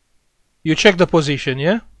 You check the position,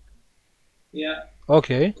 yeah? Yeah.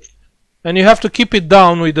 Okay. And you have to keep it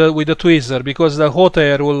down with the tweezer because the hot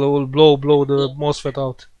air will blow the MOSFET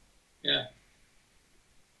out. Yeah.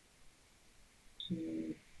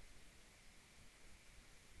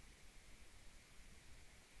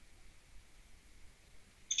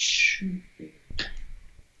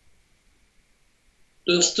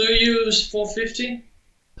 Does still use 450?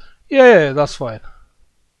 Yeah, that's fine.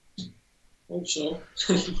 Hope so.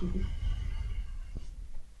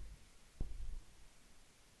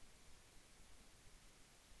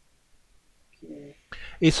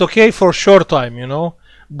 It's okay for short time, you know,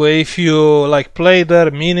 but if you like play there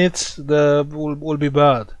minutes, will be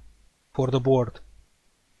bad for the board.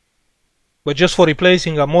 But just for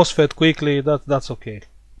replacing a MOSFET quickly, that's okay.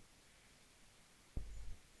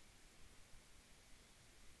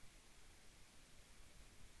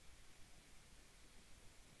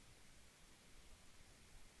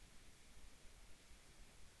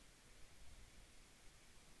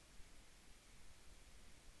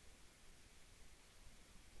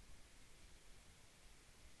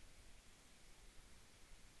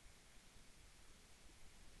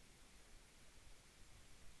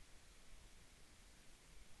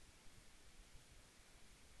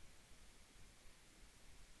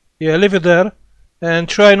 Yeah, leave it there and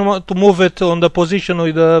try to move it on the position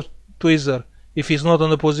with the tweezer if it's not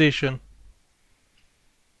on the position.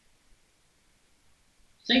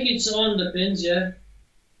 I think it's on the pins, yeah.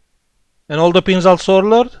 And all the pins are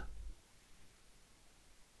soldered?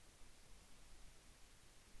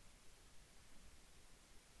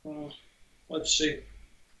 Let's see.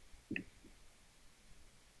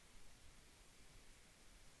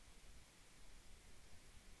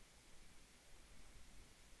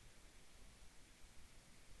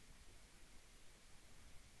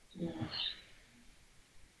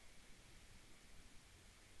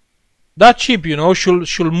 That chip, you know,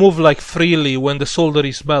 should move like freely when the solder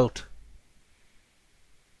is melt.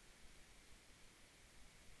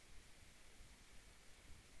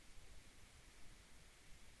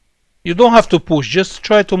 You don't have to push, just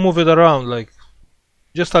try to move it around, like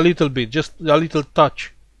just a little bit, just a little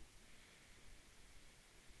touch.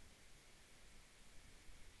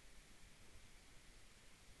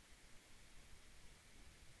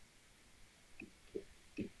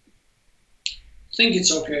 I think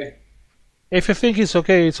it's okay. If you think it's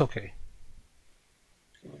okay, it's okay.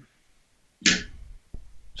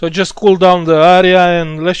 So just cool down the area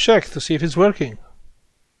and let's check to see if it's working.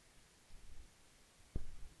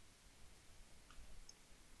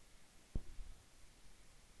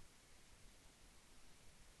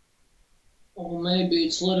 Or maybe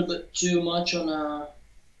it's a little bit too much on the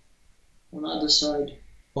other side.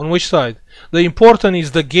 On which side? The important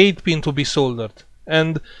is the gate pin to be soldered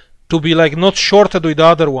and to be like not shorted with the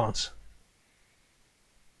other ones.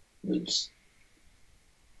 Oops.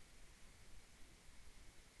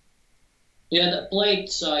 Yeah, the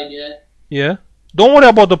plate side, yeah. Yeah. Don't worry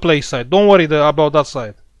about the plate side. Don't worry about that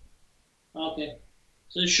side. Okay.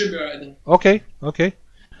 So it should be right then. Okay. Okay.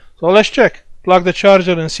 So let's check. Plug the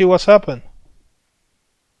charger and see what's happened.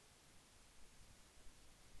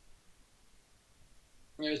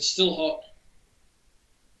 Yeah, it's still hot.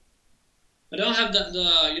 I don't have that.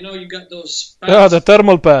 You know, you got those pads. Yeah, the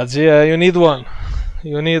thermal pads. Yeah, you need one.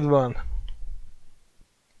 You need one.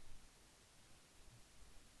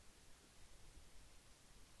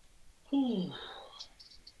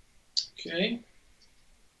 Okay.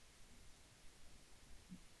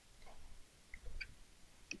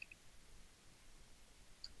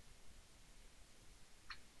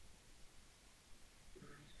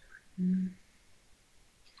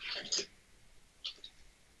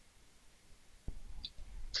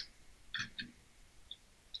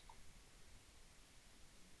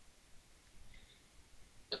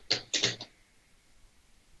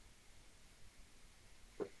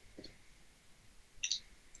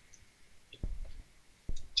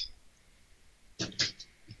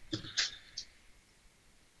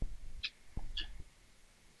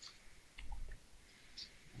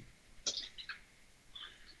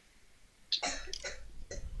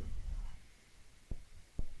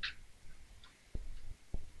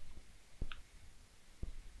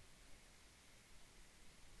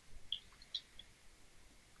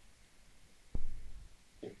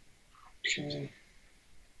 Okay.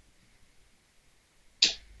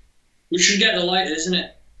 We should get the light, isn't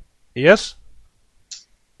it? Yes?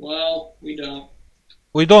 Well, we don't.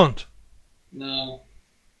 We don't. No.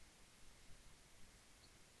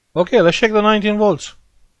 Okay, let's check the 19 volts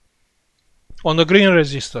on the green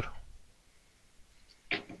resistor.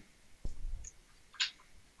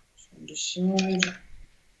 the side.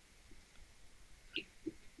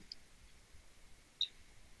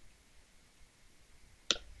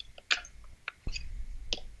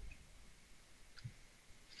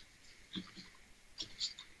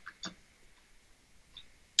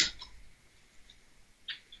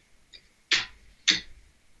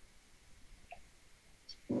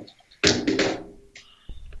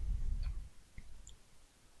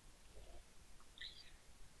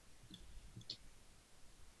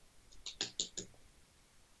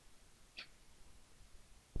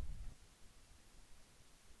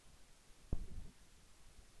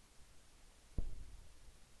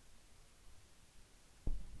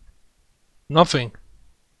 Nothing.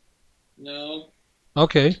 No.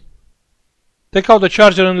 Okay. Take out the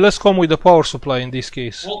charger and let's come with the power supply in this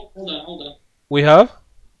case. Hold on. We have?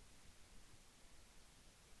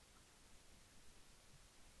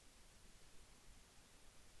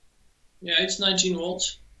 Yeah, it's 19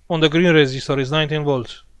 volts. On the green resistor is 19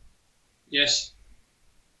 volts. Yes.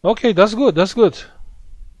 Okay, that's good, that's good.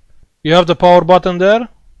 You have the power button there?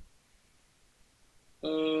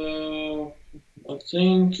 I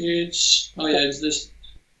think it's... Oh yeah, it's this.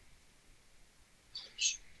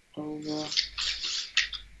 Over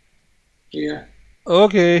here.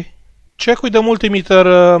 Okay. Check with the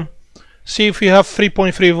multimeter, see if you have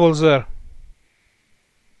 3.3 volts there.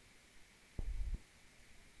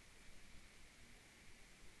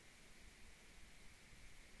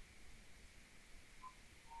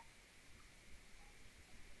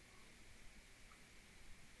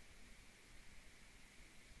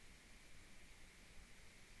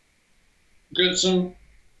 Got some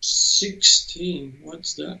 16.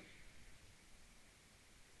 What's that?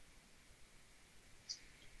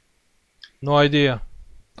 No idea.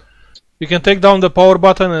 You can take down the power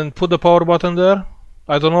button and put the power button there.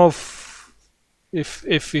 I don't know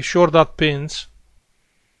if we short that pins,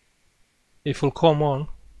 it will come on.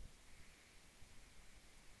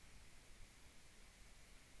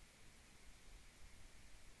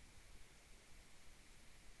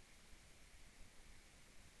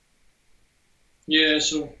 Yeah,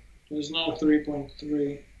 so there's no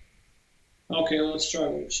 3.3. Okay, let's try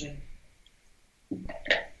what you're saying.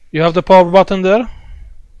 You have the power button there?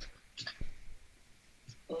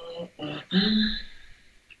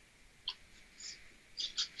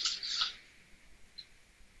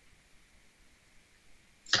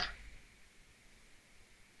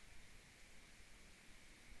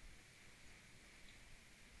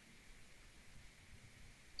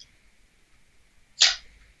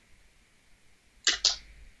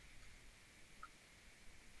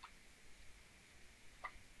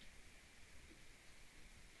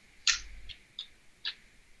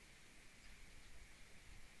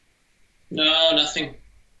 No, nothing.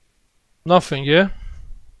 Nothing, yeah?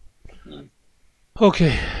 No.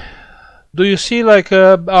 Okay. Do you see like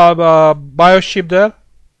a BIOS chip there?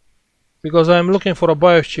 Because I'm looking for a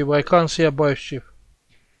BIOS chip. I can't see a BIOS chip.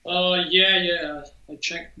 Yeah. I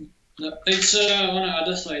checked. No, it's on the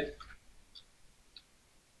other side.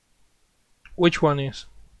 Which one is?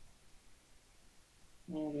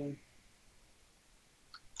 Hold on.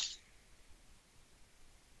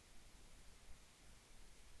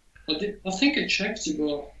 I think I checked it,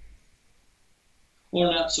 but or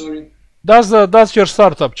not. Sorry. That's your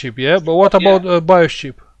startup chip, yeah? But what about a BIOS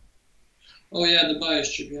chip? Oh yeah, the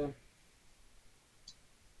BIOS chip, yeah.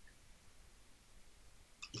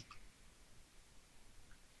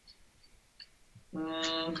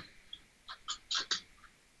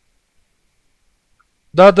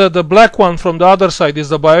 The black one from the other side is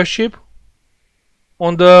the BIOS chip.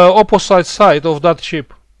 On the opposite side of that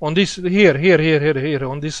chip. On this here,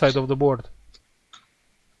 on this side of the board.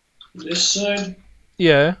 This side?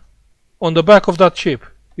 Yeah. On the back of that chip.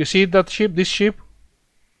 You see that chip, this chip?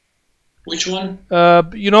 Which one?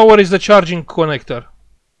 You know where is the charging connector?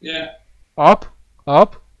 Yeah. Up.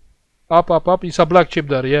 It's a black chip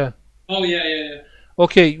there, yeah. Oh yeah.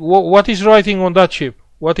 Okay, what is writing on that chip?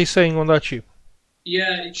 What is saying on that chip?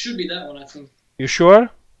 Yeah, it should be that one, I think. You sure?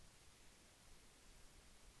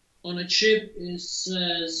 On a chip, it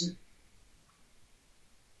says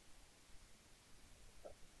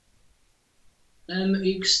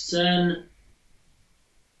MX10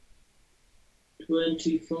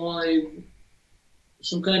 25,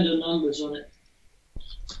 some kind of numbers on it.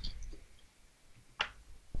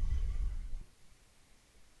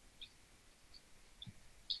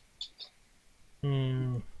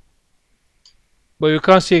 But you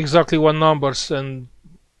can't see exactly what numbers and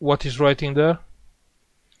what is writing there?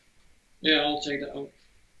 Yeah, I'll take that out.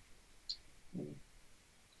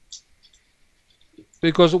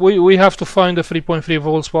 Because we have to find a 3.3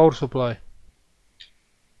 volts power supply.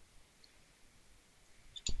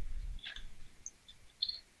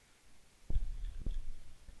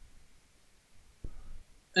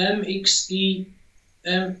 MXIC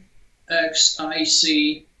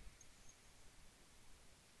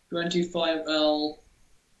 25L.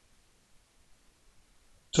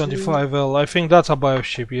 25L. I think that's a BIOS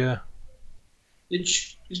chip, yeah.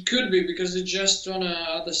 It could be because it's just on the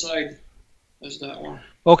other side as that one.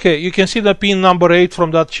 Okay, you can see the pin number 8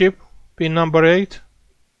 from that chip. Pin number 8.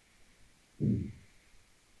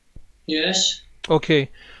 Yes. Okay,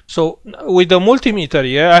 so with the multimeter,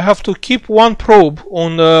 yeah, I have to keep one probe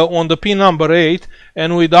on the pin number 8,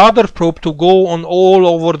 and with the other probe to go on all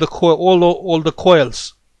over the all the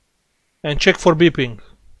coils, and check for beeping.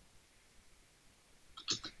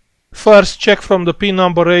 First, check from the pin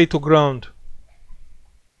number 8 to ground.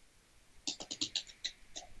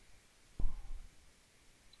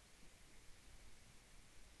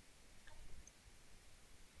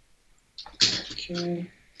 Okay.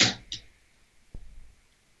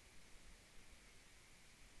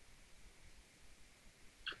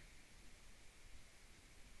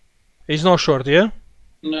 It's not short, yeah?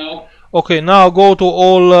 No. Okay, now go to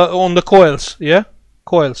all on the coils, yeah?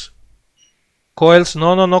 Coils. Coils,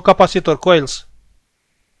 no, capacitor, coils.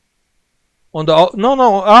 On the,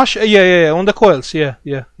 no, Ash, yeah, on the coils, yeah.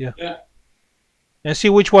 And see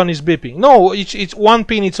which one is beeping. No, it's one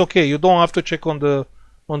pin, it's okay. You don't have to check on the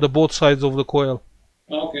both sides of the coil.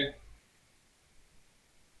 Okay.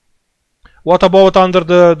 What about under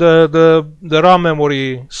the RAM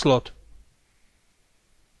memory slot?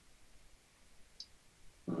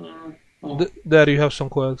 Oh. There you have some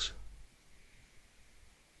coils.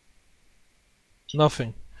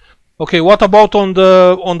 Nothing. Okay, what about on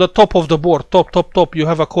the top of the board? Top, you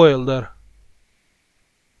have a coil there.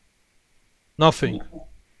 Nothing.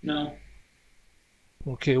 No.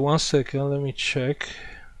 Okay, 1 second, let me check.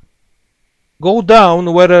 Go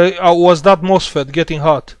down where was that MOSFET getting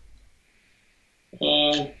hot?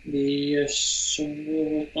 Yes.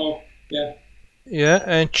 Oh, yeah. Yeah,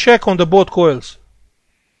 and check on the both coils.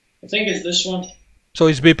 I think it's this one. So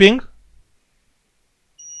it's beeping?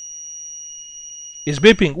 It's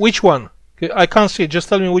beeping. Which one? Okay, I can't see. Just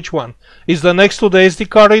tell me which one. Is the next to the SD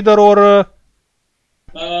card reader or?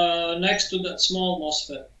 Next to that small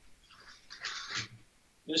MOSFET.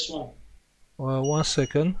 This one. 1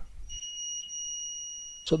 second.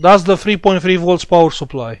 So that's the 3.3 volts power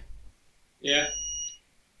supply. Yeah.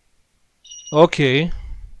 Okay.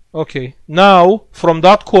 Now from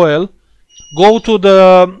that coil, go to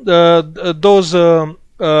those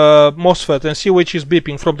MOSFET and see which is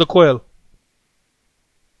beeping from the coil.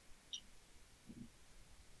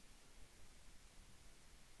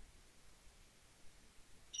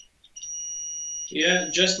 Yeah,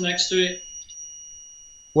 just next to it.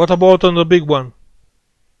 What about on the big one?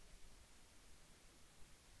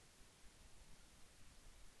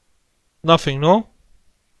 Nothing, no?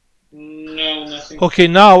 No, nothing. Okay,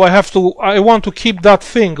 now I want to keep that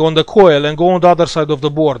thing on the coil and go on the other side of the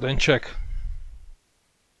board and check.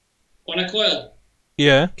 On a coil?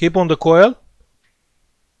 Yeah, keep on the coil.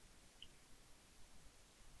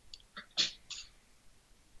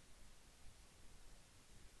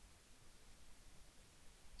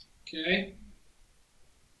 Okay.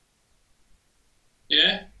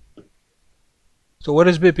 Yeah. So where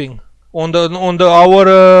is beeping? On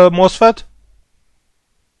our MOSFET?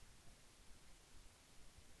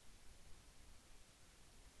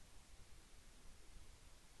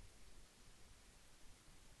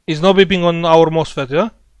 It's not beeping on our MOSFET, yeah?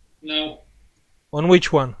 No. On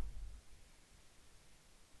which one?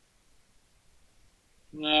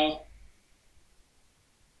 No.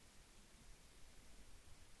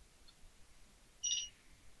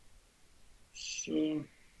 So.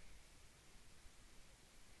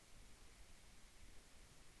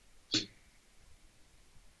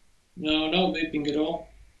 No beeping at all.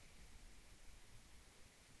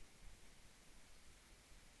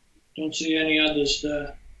 Don't see any others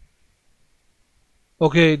there.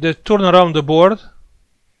 Okay, turn around the board.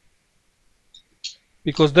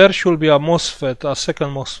 Because there should be a MOSFET, a second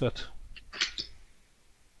MOSFET.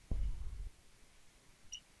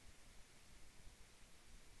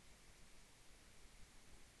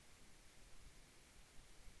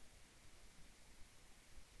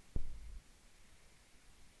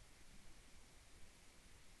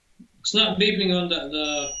 It's not beeping on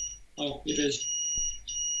the oh, it is.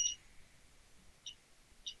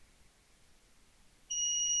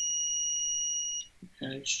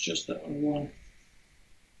 Okay, it's just that one.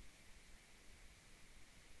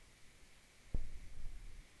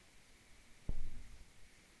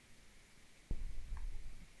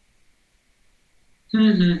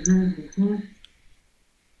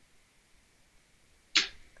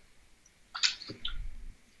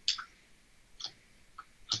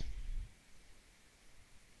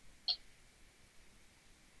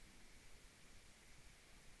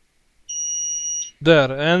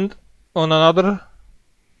 There, and on another.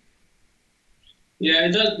 Yeah,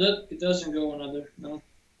 it doesn't go another. No.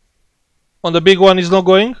 On the big one is not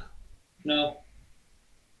going? No.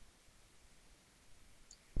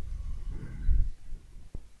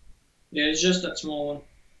 Yeah, it's just that small one.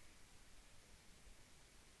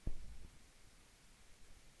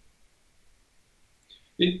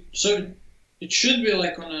 So it should be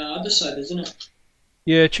like on the other side, isn't it?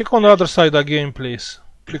 Yeah, check on the other side again, please.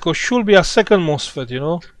 Because should be a second MOSFET, you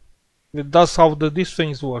know? That's how these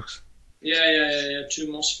things works. Yeah. Two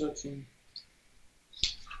MOSFETs.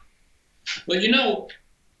 But you know...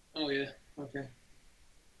 Oh, yeah. Okay.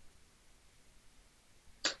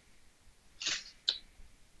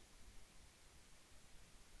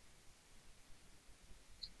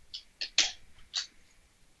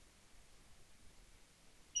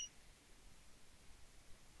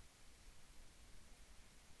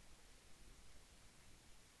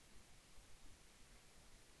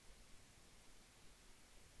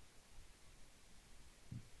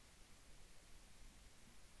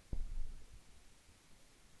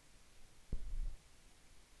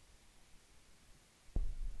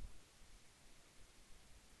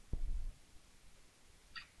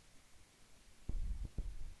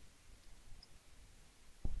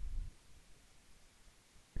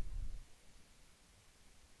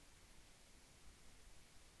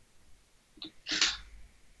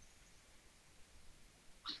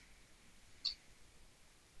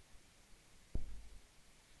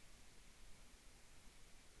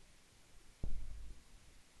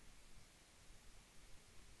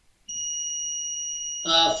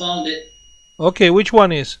 Found it. Okay, which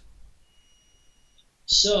one is?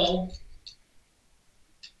 So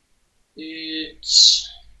it's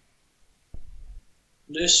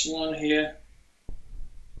this one here.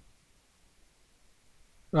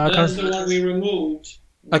 That's the one we removed.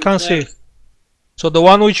 I can't see it. So the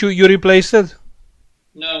one which you replaced it?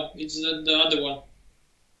 No, it's the other one.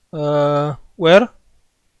 Where?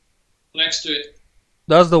 Next to it.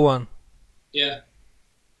 That's the one. Yeah.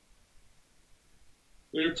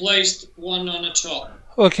 We replaced one on the top.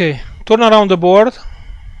 Okay, turn around the board.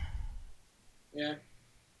 Yeah.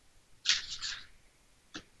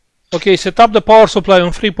 Okay, set up the power supply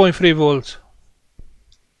on 3.3 volts.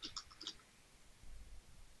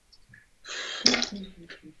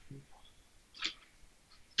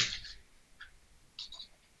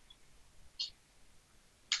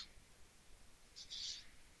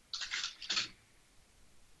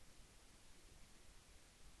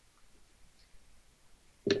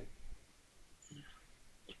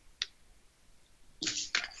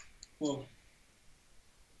 Whoa.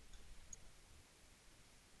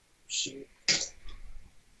 Shit.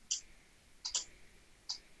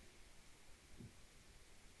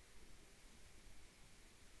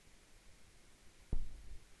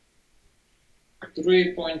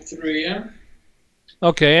 .3, yeah?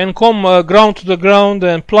 Okay, and come ground to the ground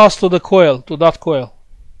and plus to the coil, to that coil.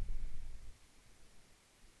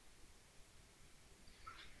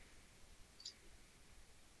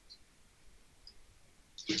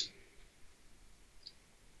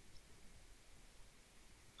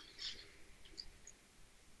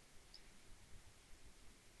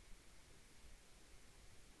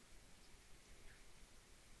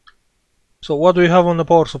 So what do you have on the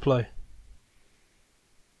power supply?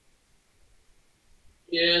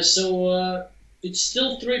 Yeah, so it's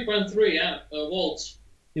still 3.3 volts.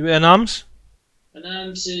 And amps? And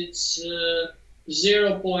amps it's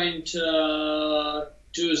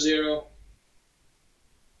 0.20.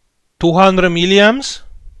 200 milliamps?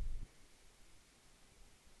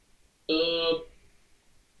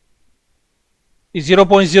 Is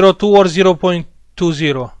 0.02 or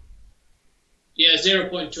 0.20? Yeah,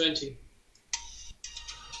 0.20.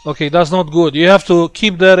 Okay, that's not good. You have to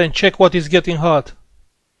keep there and check what is getting hot.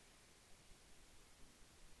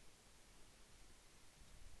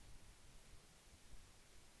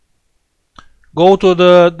 Go to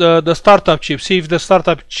the startup chip. See if the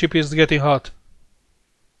startup chip is getting hot.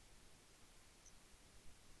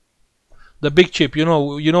 The big chip, you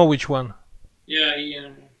know which one. Yeah.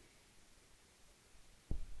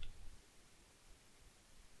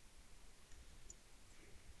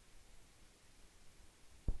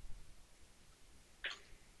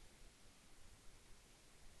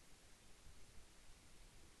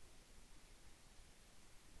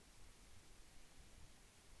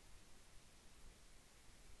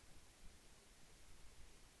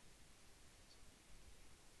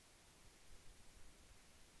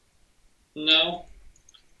 No.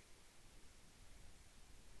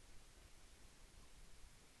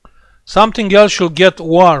 Something else should get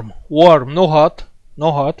warm. Warm, no hot.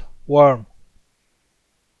 No hot. Warm.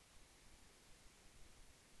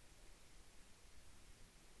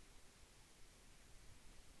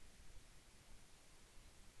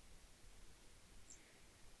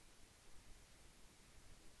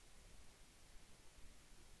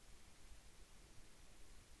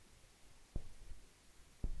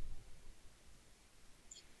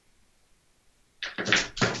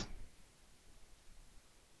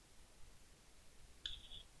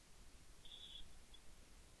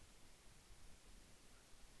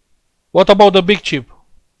 What about the big chip?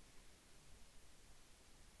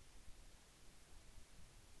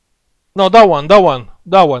 No, that one,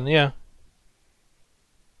 yeah.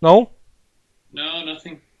 No? No,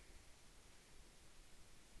 nothing.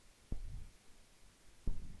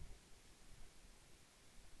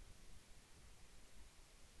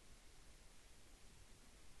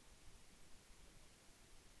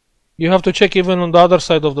 You have to check even on the other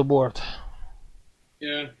side of the board.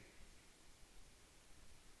 Yeah.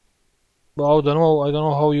 But I don't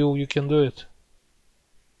know how you can do it.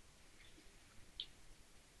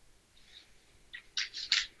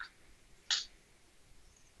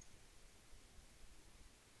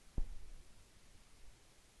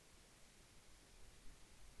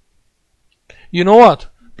 You know what?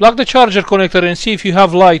 Plug the charger connector and see if you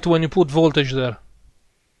have light when you put voltage there.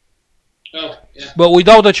 Oh, yeah. But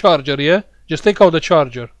without the charger, yeah? Just take out the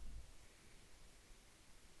charger.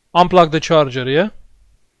 Unplug the charger, yeah?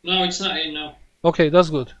 No, it's not in now. Okay, that's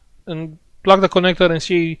good. And plug the connector and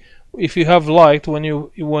see if you have light when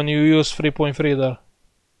you use 3.3 there.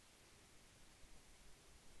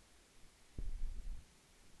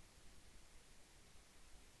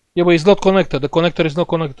 Yeah, but it's not connected. The connector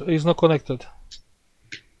is not connected.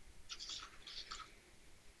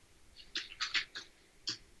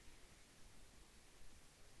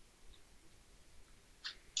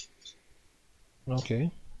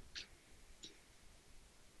 Okay.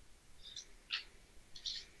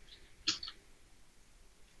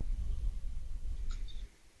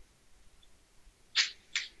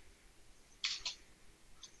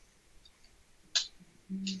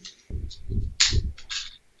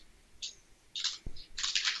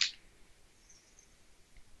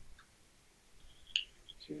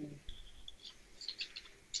 Okay.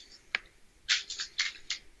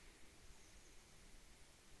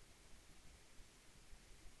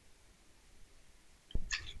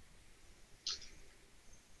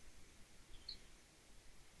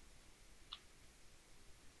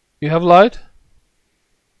 You have light?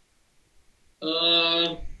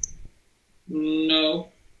 No.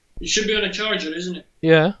 It should be on a charger, isn't it?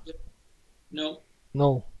 Yeah. No.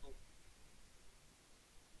 No.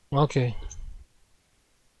 Okay.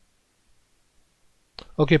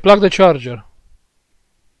 Okay, plug the charger.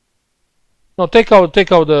 No, take out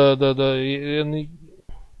the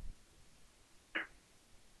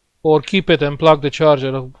or keep it and plug the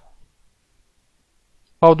charger.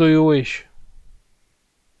 How do you wish?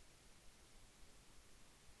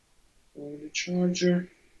 Or the charger.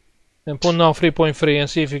 And put now 3.3 and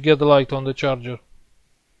see if you get the light on the charger.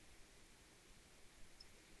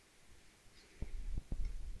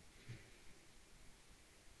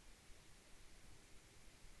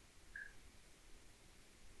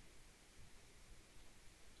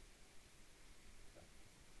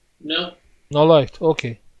 No. No light,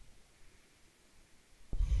 okay.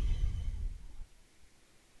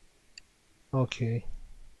 Okay.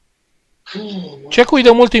 Check with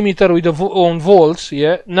the multimeter with the on volts,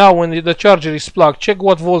 yeah? Now when the charger is plugged, check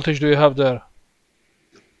what voltage do you have there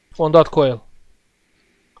on that coil.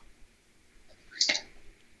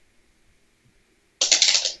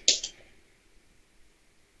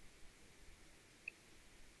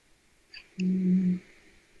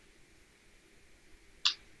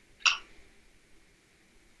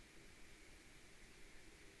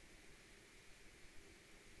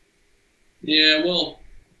 Yeah, well,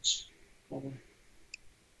 it's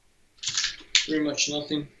pretty much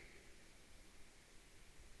nothing.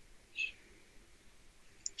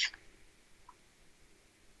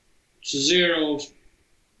 It's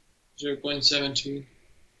 0.17.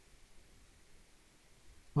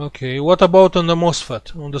 Okay, what about on the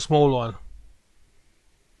MOSFET, on the small one?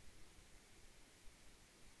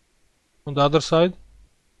 On the other side?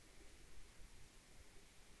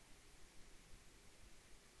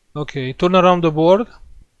 Okay, turn around the board.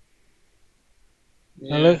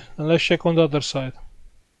 Yeah. And let's check on the other side.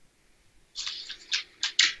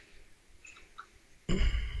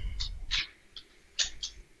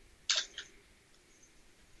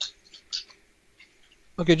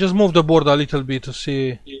 Okay, just move the board a little bit to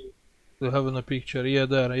see to have in a picture. Yeah,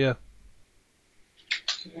 there, yeah.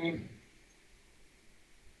 Okay.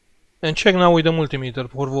 And check now with the multimeter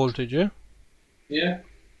for voltage, yeah? Yeah.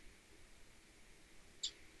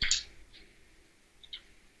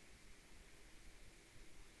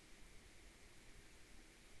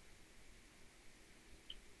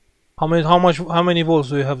 How many volts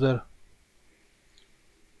do you have there?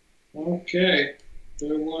 Okay.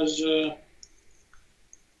 There was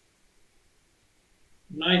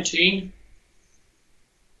 19.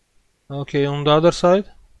 Okay, on the other side?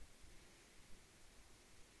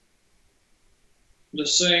 The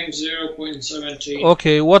same 0.17.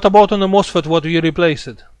 Okay, what about on the MOSFET? What do you replace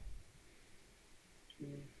it?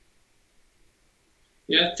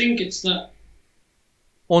 Yeah, I think it's not.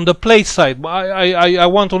 On the plate side. I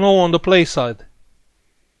want to know on the plate side.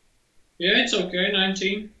 Yeah, it's okay,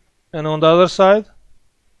 19. And on the other side?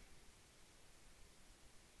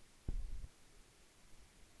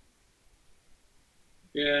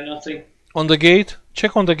 Yeah, nothing. On the gate?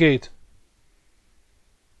 Check on the gate.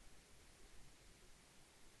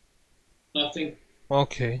 Nothing.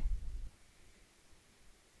 Okay.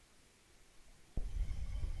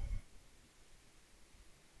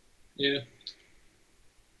 Yeah.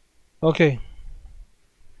 Okay.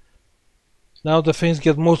 Now the things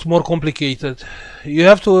get more complicated.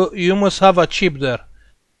 You must have a chip there.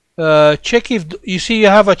 Check if you see you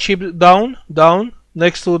have a chip down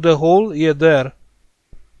next to the hole. Yeah, there.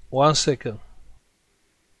 1 second.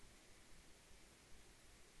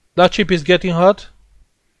 That chip is getting hot.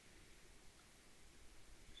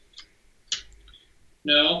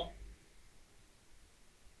 No.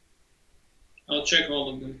 I'll check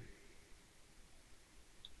all of them.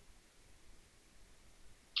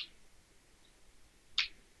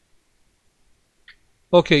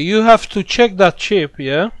 Okay, you have to check that chip,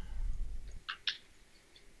 yeah?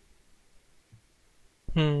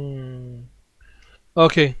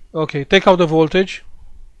 Okay, take out the voltage.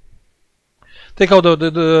 Take out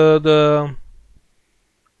the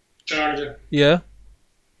Charger. yeah.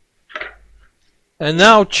 And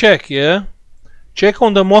now check, yeah? Check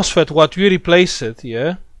on the MOSFET what we replace it,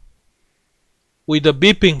 yeah? With the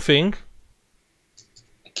beeping thing.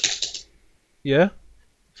 Yeah?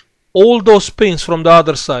 All those pins from the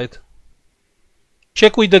other side.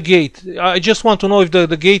 Check with the gate. I just want to know if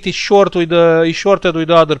the gate is shorted with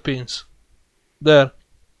the other pins. There.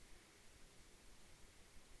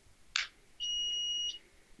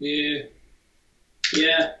 Yeah.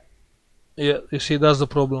 Yeah. Yeah, you see that's the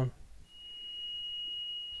problem.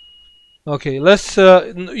 Okay, let's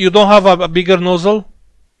you don't have a bigger nozzle?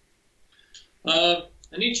 I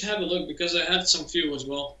need to have a look because I had some fuel as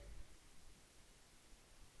well.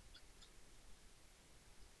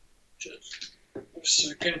 Just a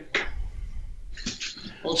second.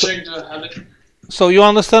 I'll check to have it. So you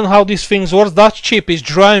understand how these things work? That chip is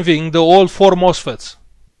driving the all 4 MOSFETs.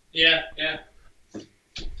 Yeah, yeah.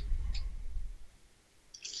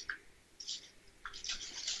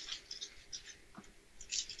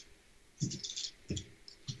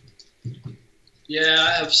 Yeah,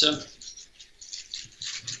 I have some.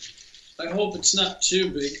 I hope it's not too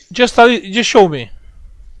big. Just show me.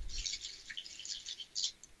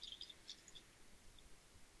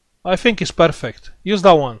 I think it's perfect. Use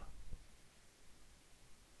that one.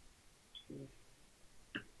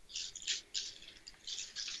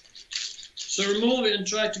 So remove it and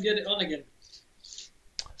try to get it on again.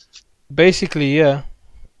 Basically, yeah.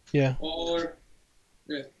 Yeah. Or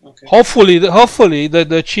yeah, okay. Hopefully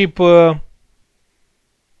the chip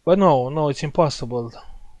but no, it's impossible.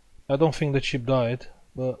 I don't think the chip died,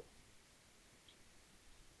 but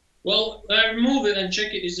Well, remove it and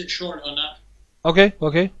check it. Is it short or not?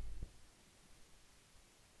 okay.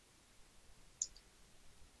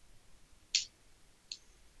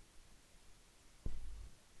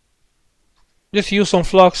 Just use some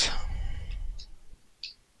flux.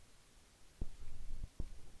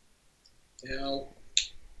 Yeah, I'll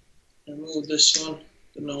remove this one,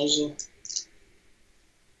 the nozzle.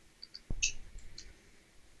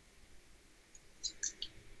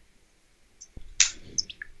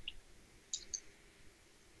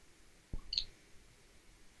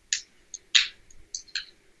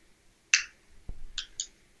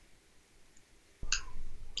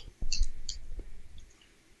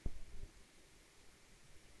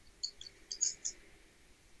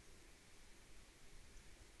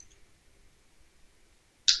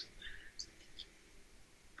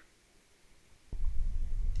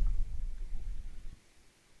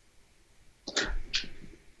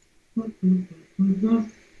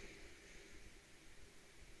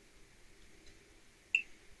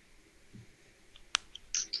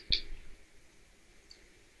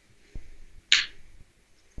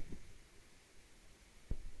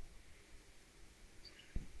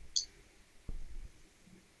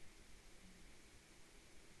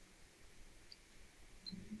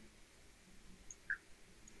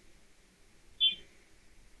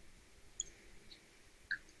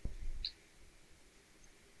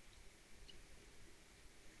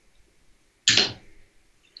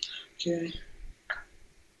 Okay.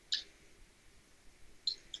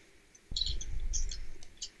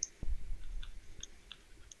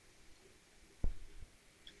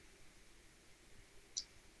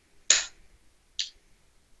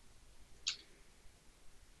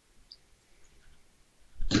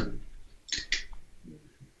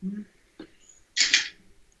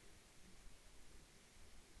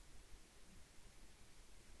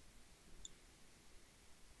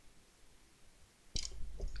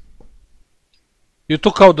 You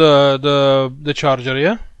took out the charger,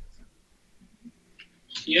 yeah?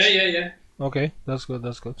 Yeah. Okay, that's good.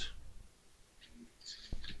 That's good.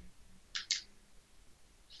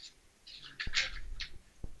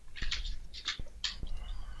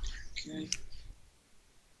 Okay.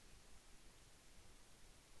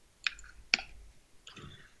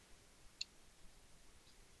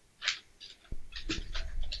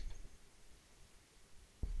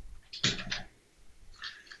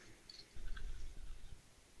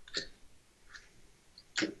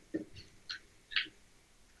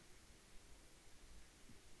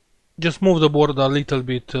 Just move the board a little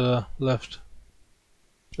bit left.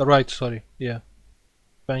 Right, sorry. Yeah.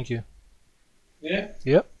 Thank you. Yeah.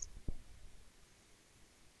 Yep.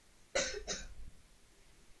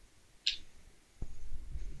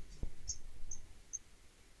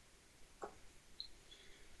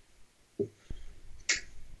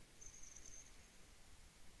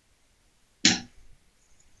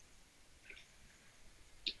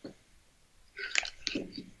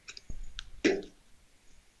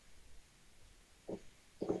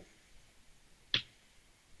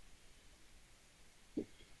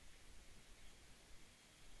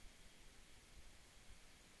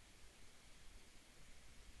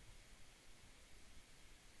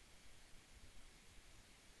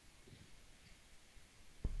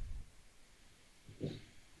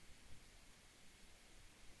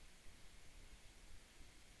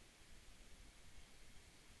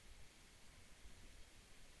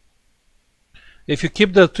 If you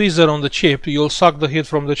keep the tweezer on the chip, you'll suck the heat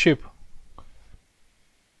from the chip.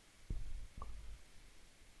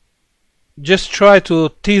 Just try to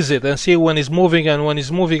tease it and see when it's moving, and when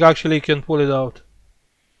it's moving actually you can pull it out.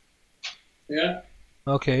 Yeah.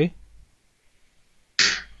 Okay.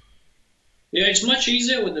 Yeah, it's much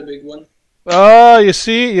easier with the big one. Ah, you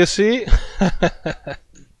see?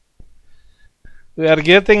 We are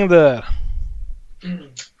getting there.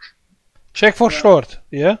 Check for short,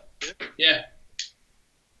 yeah? Yeah.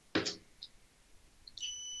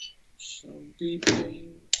 So beeping.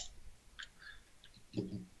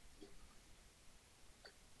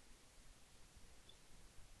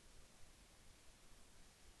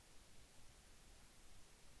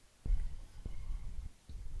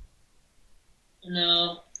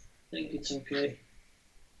 No, I think it's okay.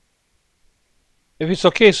 If it's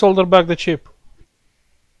okay, solder back the chip.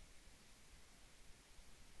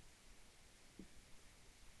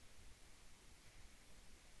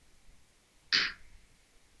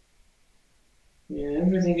 Yeah,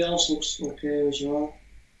 everything else looks okay as well.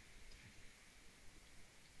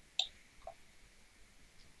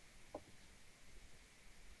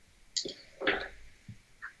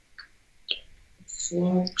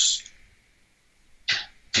 Flux.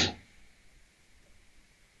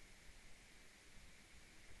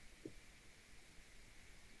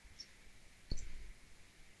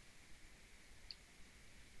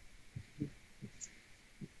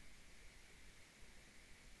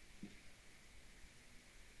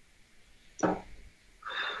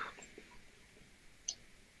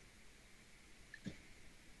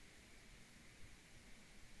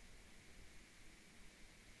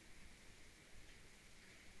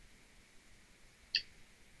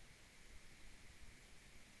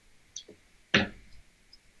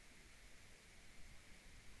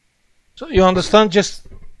 So you understand? Just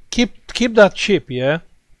keep that chip, yeah?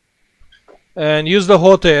 And use the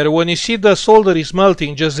hot air. When you see the solder is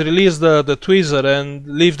melting, just release the tweezer and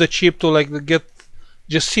leave the chip to like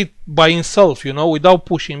just sit by itself, you know, without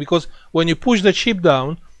pushing. Because when you push the chip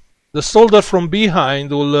down, the solder from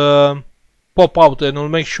behind will pop out and will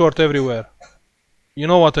make short everywhere. You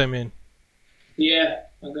know what I mean? Yeah,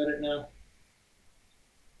 I got it now.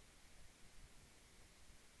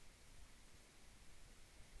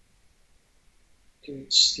 Okay,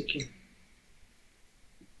 it's sticking.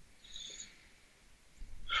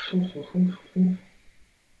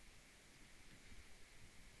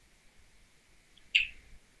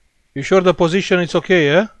 You sure the position is okay,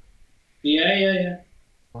 yeah? Yeah.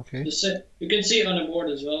 Okay. You can see it on the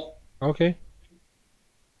board as well. Okay.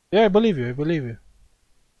 Yeah, I believe you.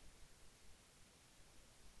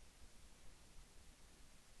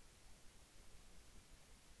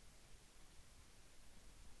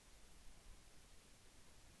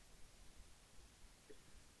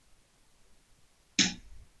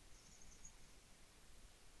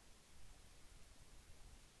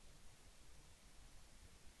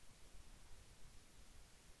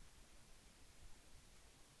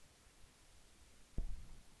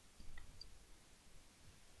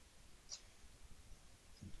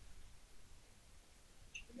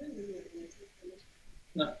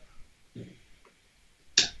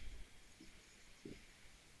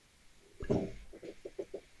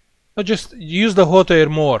 No, just use the hot air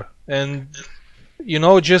more, and you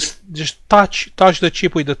know, just touch the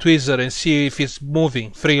chip with the tweezer and see if it's moving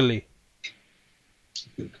freely.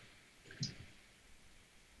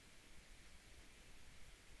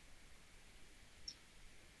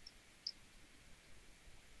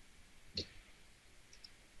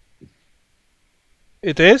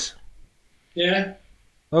 It is? Yeah.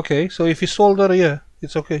 Okay, so if you solder, yeah,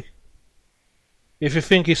 it's okay. If you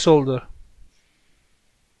think it's solder.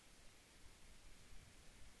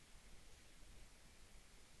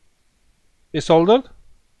 It's soldered?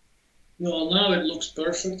 Well, now it looks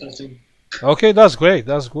perfect, I think. Okay, that's great,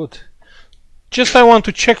 that's good. Just I want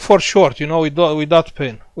to check for short, you know, with that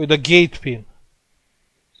pin, with the gate pin.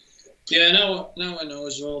 Yeah, now I know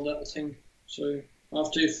as well that thing. So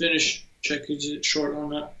after you finish, check is it short on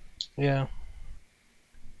that. Yeah.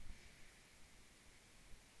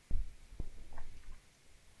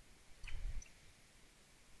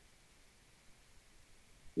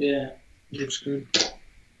 Yeah, looks good.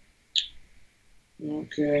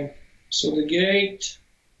 Okay, so the gate.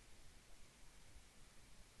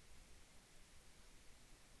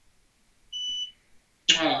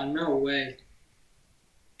 Ah, no way.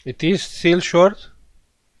 It is still short?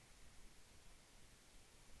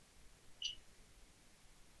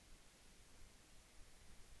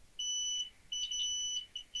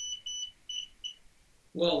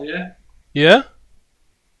 Well, yeah. Yeah?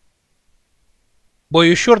 But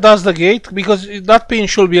you sure that's the gate? Because that pin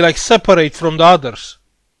should be like separate from the others.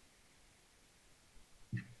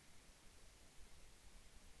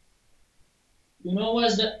 You know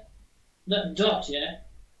where's that dot, yeah?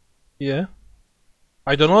 Yeah.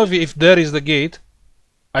 I don't know if there is the gate.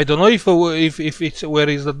 I don't know if it's where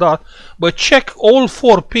is the dot. But check all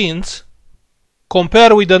 4 pins.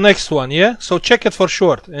 Compare with the next one, yeah? So check it for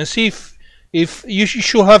short and see if you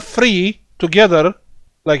should have 3 together,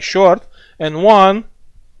 like short, and 1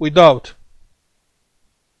 without.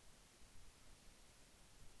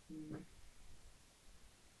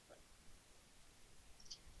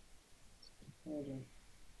 Hold on.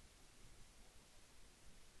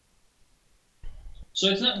 So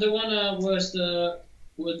it's not the one where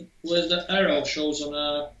the arrow shows on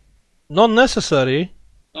a. Not necessary.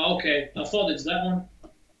 Oh, okay, I thought it's that one.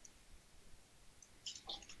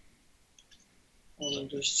 Hold on,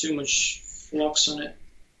 there's too much flux on it.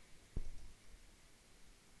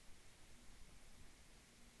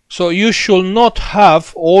 So you should not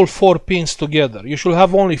have all 4 pins together. You should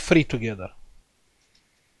have only 3 together.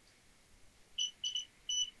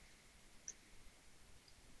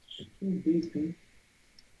 Beeping.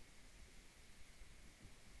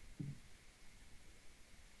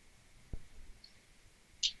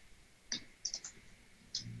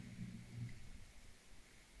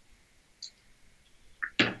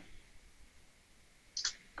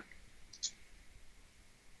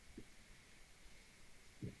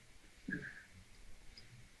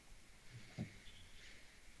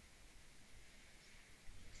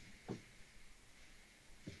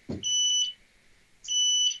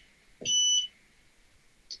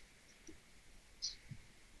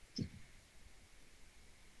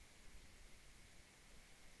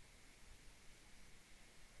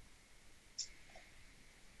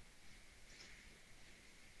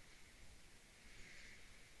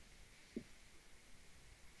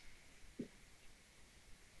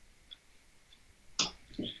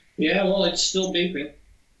 Yeah, well, it's still beeping.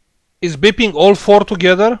 Is beeping all 4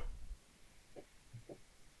 together?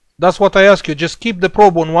 That's what I ask you. Just keep the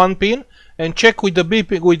probe on 1 pin and check with the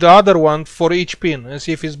beeping with the other one for each pin and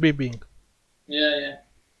see if it's beeping. Yeah, yeah.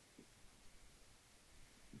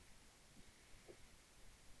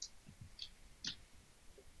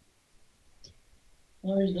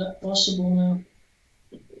 How is that possible now?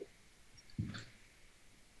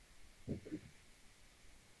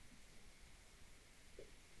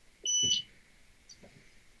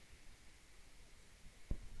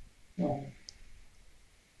 Oh.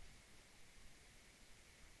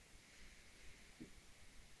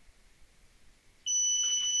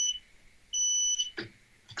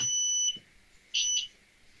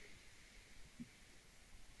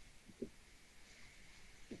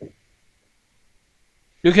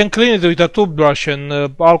 You can clean it with a toothbrush and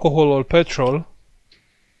alcohol or petrol.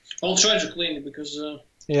 I'll try to clean it because.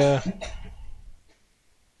 Yeah.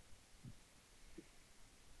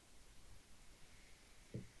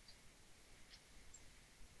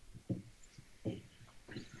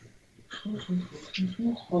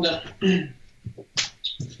 Hold on.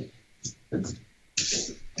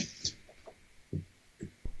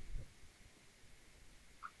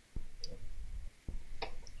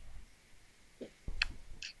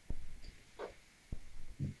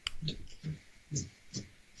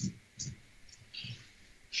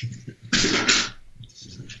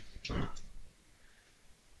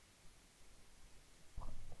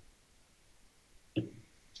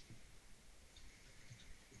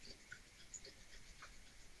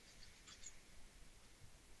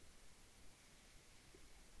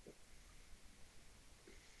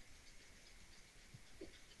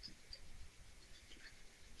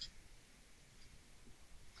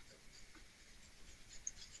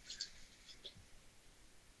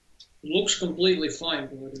 It looks completely fine,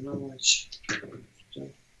 but I don't know why it's...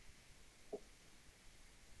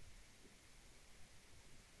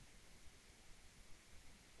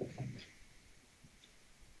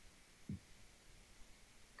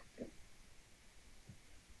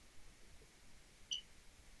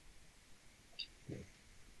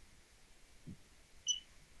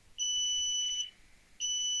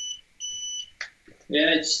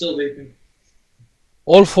 Yeah, it's still beeping.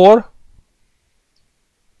 All four?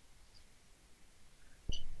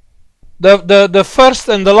 The first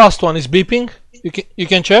and the last one is beeping. You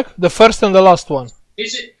can check the first and the last one.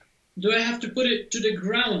 Is it? Do I have to put it to the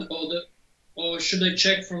ground, or should I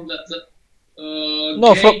check from the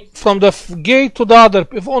No, gate? from the gate to the other,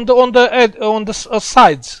 on the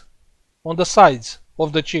sides, on the sides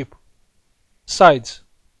of the chip, sides.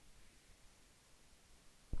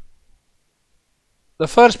 The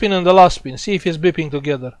first pin and the last pin. See if it's beeping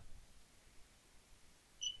together.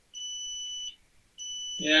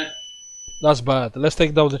 Yeah. That's bad. Let's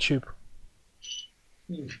take down the chip.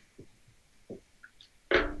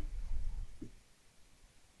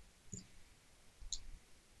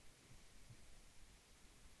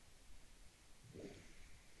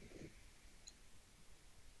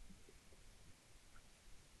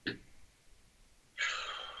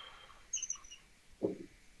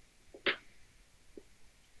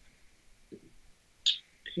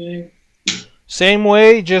 Okay. Same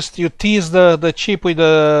way, just you tease the chip with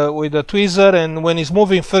the tweezer, and when it's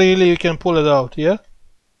moving freely, you can pull it out. Yeah.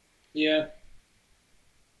 Yeah.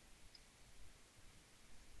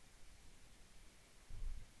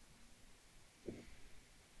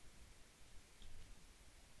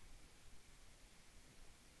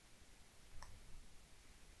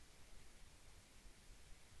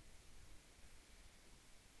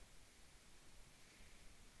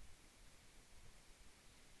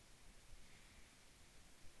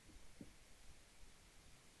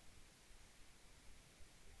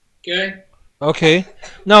 Okay. Okay.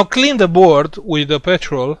 Now clean the board with the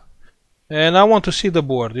petrol, and I want to see the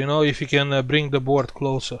board. You know, if you can bring the board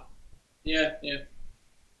closer. Yeah. Yeah.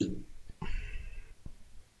 It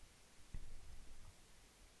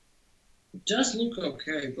does look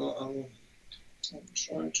okay, but I'm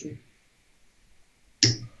trying to.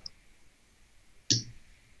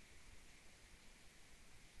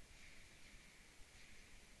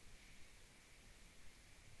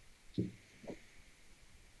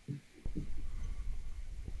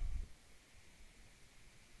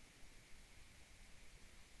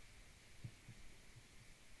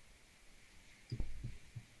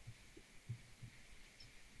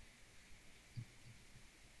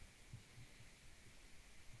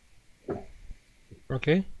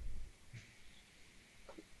 Okay.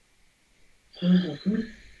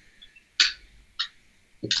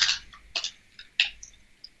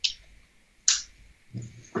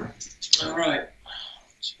 All right.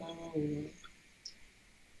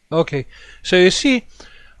 Okay. So you see,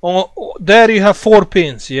 there you have 4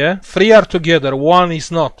 pins. Yeah. 3 are together. 1 is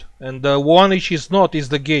not, and the one which is not is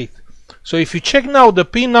the gate. So if you check now the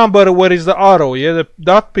pin number, where is the arrow? Yeah.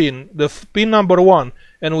 That pin, the pin number 1,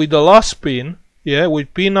 and with the last pin. Yeah,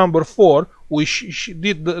 with pin number 4, we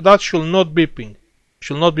that should not beeping,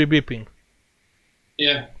 should not be beeping.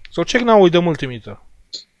 Yeah. So check now with the multimeter.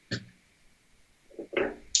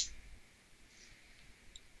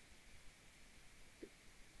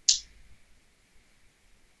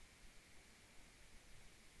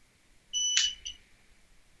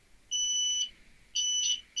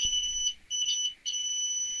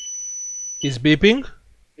 Is beeping?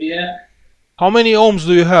 Yeah. How many ohms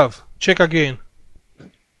do you have? Check again.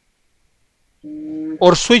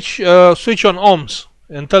 Or switch on ohms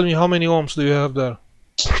and tell me how many ohms do you have there.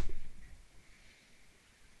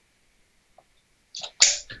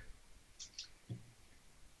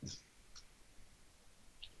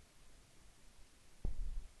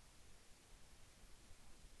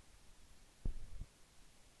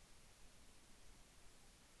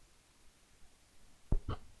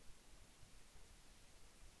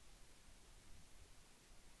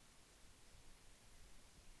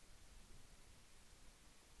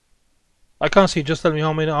 I can't see. Just tell me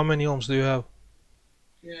how many ohms do you have.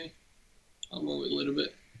 Okay. I'll move it a little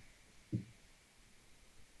bit.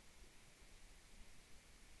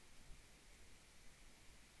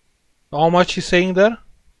 How much is saying there?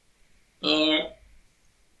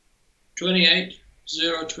 28.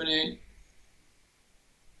 028.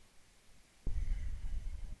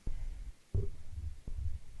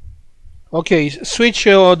 Okay, switch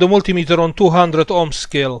the multimeter on 200 ohm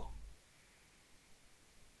scale.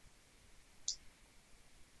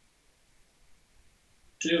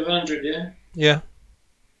 200, yeah? Yeah.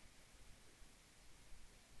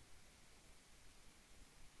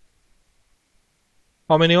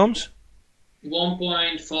 How many ohms?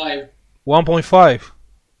 1.5. 1.5.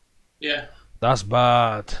 Yeah. That's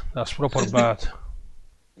bad. That's proper bad.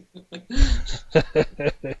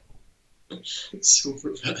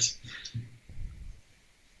 Super bad.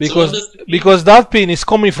 Because that pin is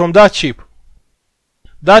coming from that chip.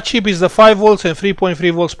 That chip is the 5 volts and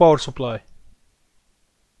 3.3 volts power supply.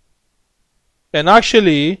 And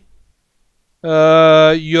actually,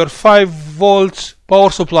 your 5 volts power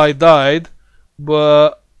supply died,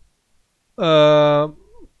 but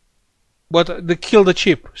they killed the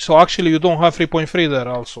chip. So actually, you don't have 3.3 there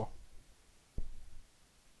also.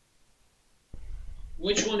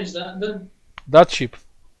 Which one is that then? That chip.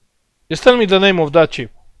 Just tell me the name of that chip.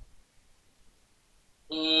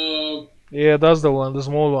 Yeah, that's the one, the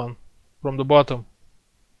small one, from the bottom.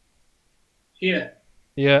 Here.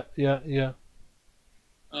 Yeah.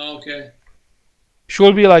 Okay.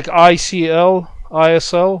 Should be like ICL,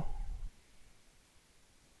 ISL.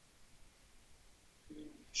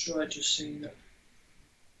 Try to see that.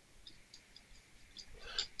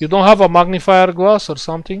 You don't have a magnifier glass or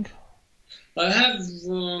something? I have I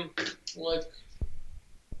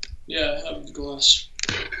have the glass.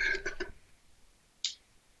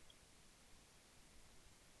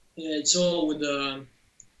 Yeah, it's all with the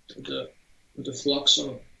flux on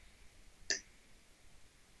it.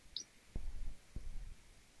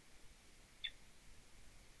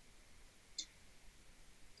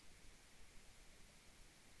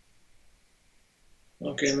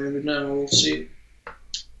 Okay, maybe now we'll see.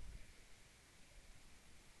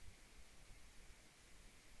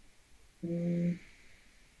 Maybe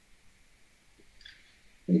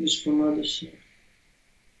it's from other side.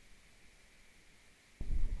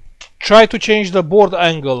 Try to change the board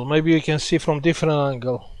angle. Maybe you can see from different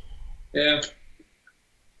angle. Yeah.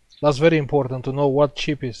 That's very important to know what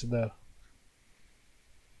chip is there.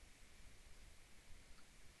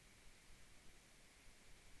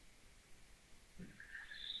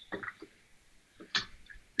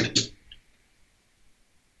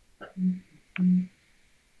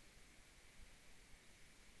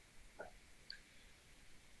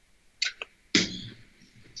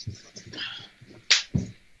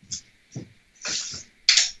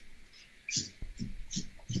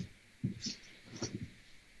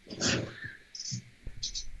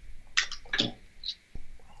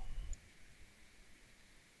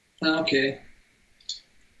 Okay.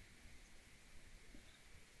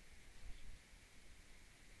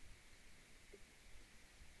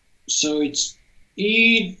 So it's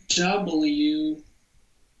EWFE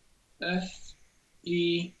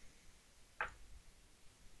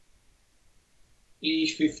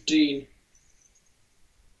E15.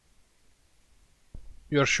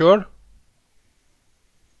 You're sure?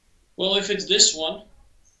 Well, if it's this one.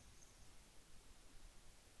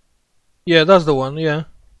 Yeah, that's the one, yeah.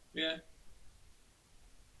 Yeah.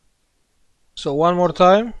 So one more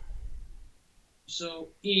time. So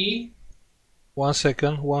E. 1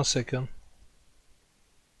 second, 1 second.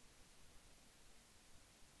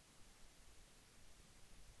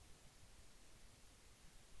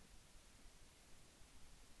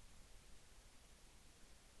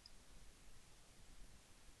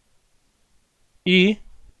 E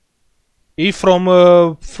from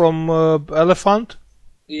elephant.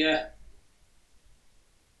 Yeah.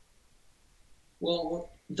 Well,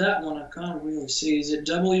 that one I can't really see. Is it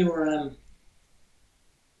W or M?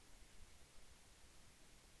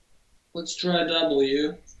 Let's try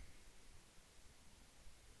W.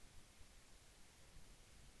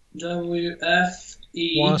 W F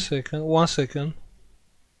E. 1 second, 1 second.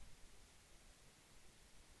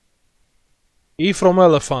 E from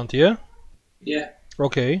elephant, yeah? Yeah.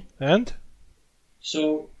 Okay, and?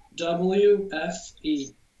 So W F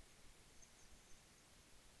E.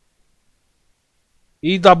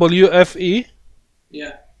 EWFE?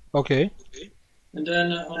 Yeah. Okay. And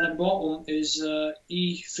then on the bottom is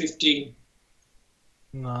E15.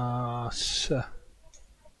 Nice.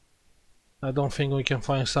 I don't think we can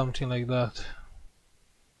find something like that.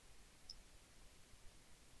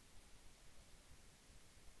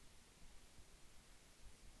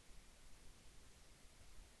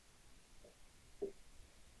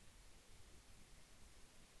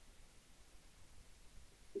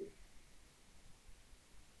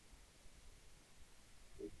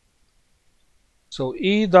 So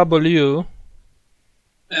EW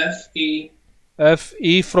FE.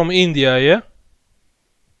 FE from India, yeah?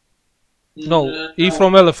 No, E no.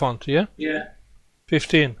 from elephant, yeah? Yeah.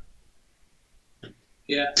 15.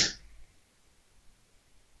 Yeah.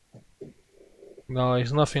 No,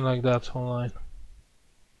 it's nothing like that online.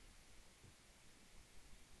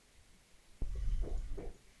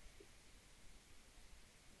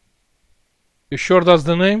 You sure that's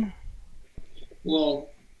the name? Well,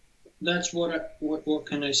 that's what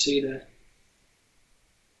can I say there?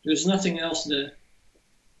 There's nothing else there.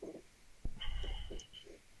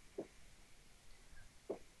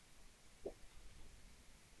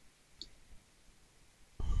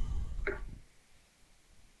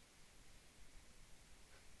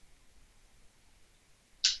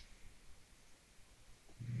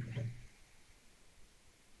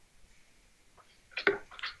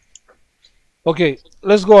 Okay,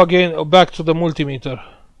 let's go again back to the multimeter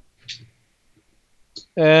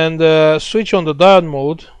and switch on the diode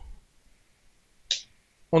mode,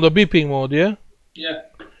 on the beeping mode, yeah? Yeah.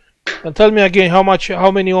 And tell me again how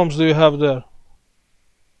many ohms do you have there?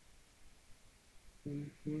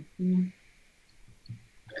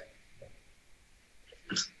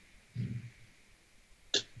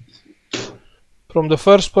 From the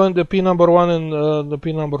first point, the pin number 1 and the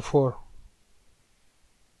pin number 4.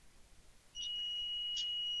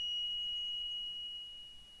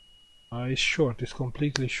 It's short, it's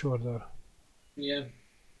completely short there. Yeah.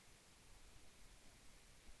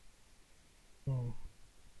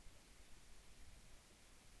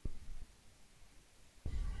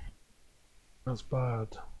 That's bad.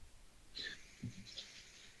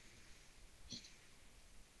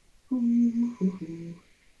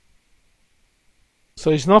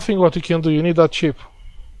 So it's nothing what you can do, you need that chip.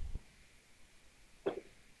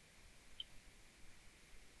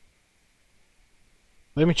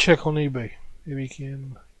 Let me check on eBay. Maybe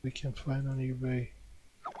we can find on eBay.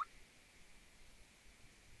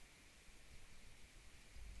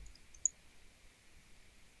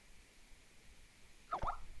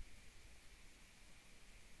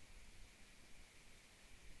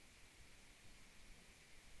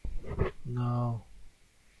 No.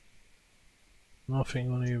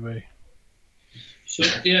 Nothing on eBay. So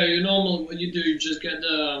yeah, you normally what you do, you just get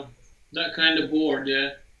that kind of board, yeah.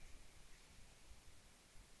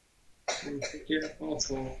 And take it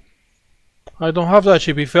off. I don't have that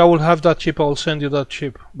chip. If I will have that chip, I will send you that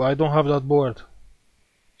chip. But I don't have that board.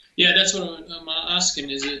 Yeah, that's what I'm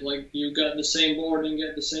asking. Is it like you got the same board and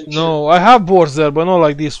get the same chip? No, I have boards there, but not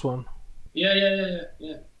like this one. Yeah.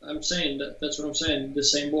 I'm saying that's what I'm saying. The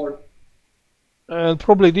same board. And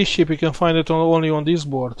probably this chip you can find it only on this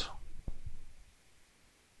board.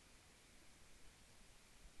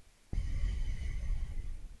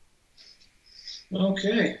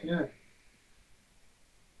 Okay, yeah.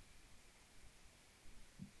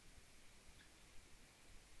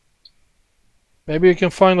 Maybe you can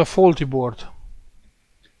find a faulty board.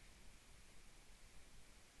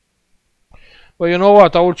 But you know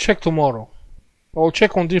what? I will check tomorrow. I will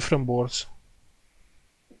check on different boards.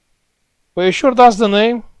 But you sure that's the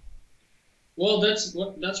name? Well, that's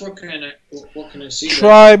what can I see?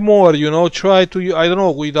 Try more, you know. Try to, I don't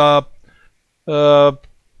know, with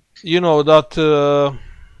you know, that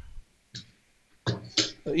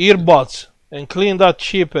earbuds, and clean that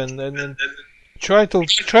chip and try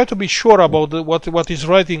to be sure about what is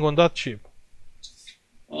writing on that chip.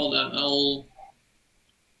 Hold on, I'll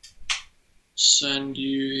send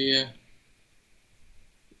you here.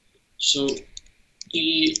 So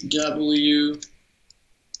EW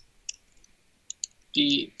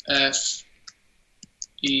DF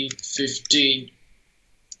E15.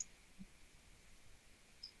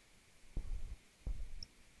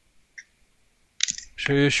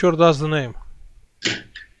 So you sure that's the name?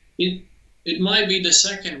 It might be the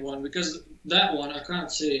second one, because that one I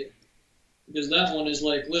can't see it, because that one is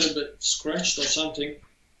like a little bit scratched or something.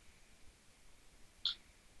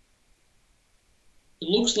 It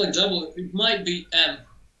looks like double. It might be M.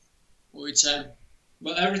 Oh, it's M.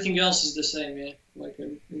 But everything else is the same, yeah. Like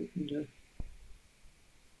everything.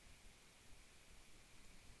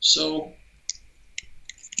 So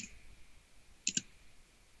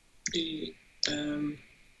E M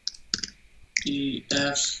E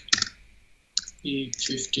F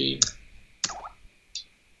E15.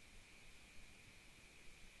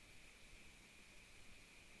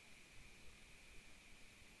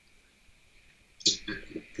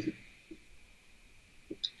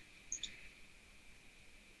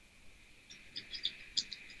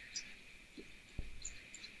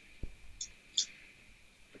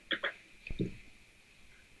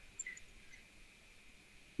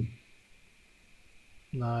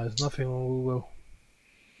 Nah, there's nothing on Google.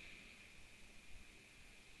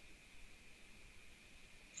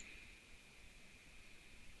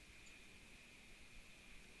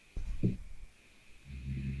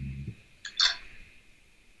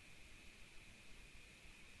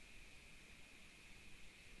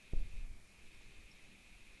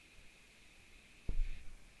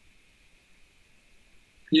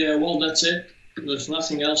 Yeah, well, that's it. There's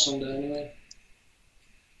nothing else on there anyway.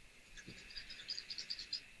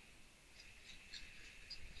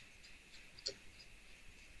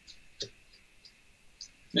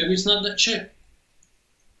 Maybe it's not that chip.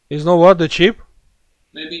 It's not what, the chip?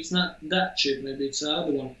 Maybe it's not that chip, maybe it's the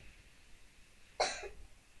other one.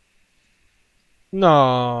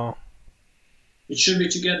 No. It should be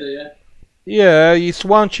together, yeah? Yeah, it's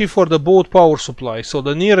one chip for the boat power supply, so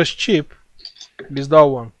the nearest chip is that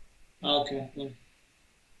one. Okay. Yeah.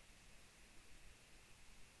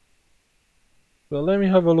 Well, let me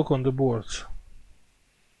have a look on the boards.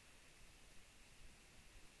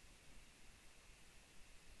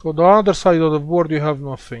 So the other side of the board you have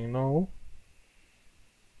nothing, no?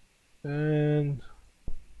 And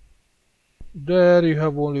there you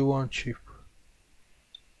have only one chip.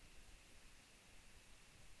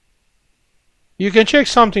 You can check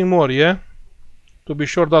something more, yeah? To be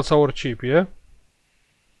sure that's our chip, yeah?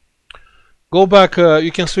 Go back,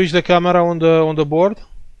 you can switch the camera on the board.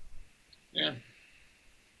 Yeah.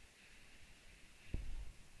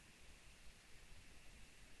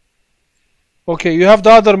 Okay, you have the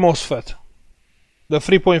other MOSFET. The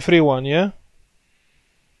 3.3 one, yeah?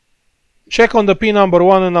 Check on the pin number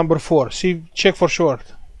 1 and number 4. See, check for short.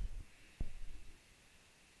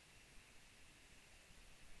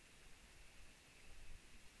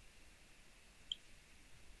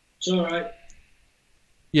 It's alright.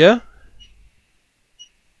 Yeah?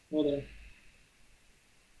 Hold on.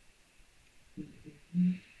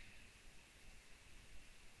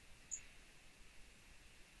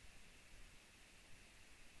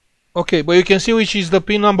 Okay, but you can see which is the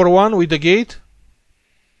pin number 1 with the gate?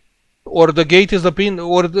 Or the gate is the pin,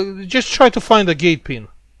 or just try to find the gate pin.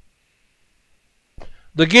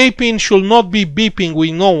 The gate pin should not be beeping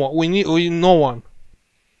with no one. With no one.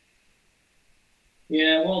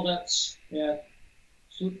 Yeah, well that's, yeah.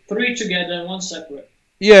 So 3 together and 1 separate.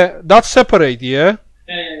 Yeah, that's separate, yeah?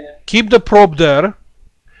 Yeah. Keep the probe there,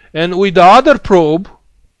 and with the other probe,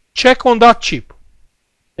 check on that chip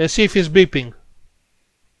and see if it's beeping.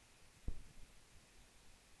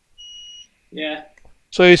 Yeah.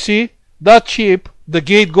 So you see, that chip, the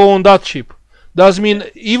gate go on that chip. Does mean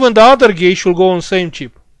even the other gate should go on same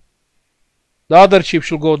chip. The other chip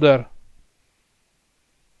should go there.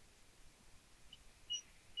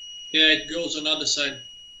 Yeah, it goes on the other side.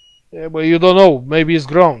 Yeah, but you don't know. Maybe it's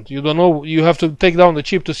ground. You don't know. You have to take down the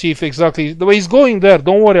chip to see if exactly the way it's going there.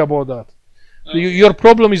 Don't worry about that. Okay. Your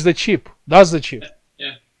problem is the chip. That's the chip.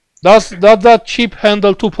 Yeah. That chip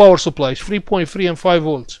handle 2 power supplies, 3.3 and 5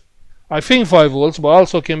 volts. I think 5 volts, but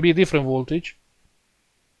also can be different voltage.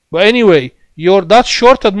 But anyway, that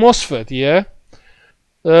shorted MOSFET, yeah,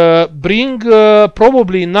 bring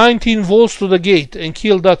probably 19 volts to the gate and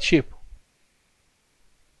kill that chip.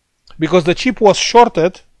 Because the chip was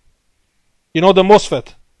shorted, you know, the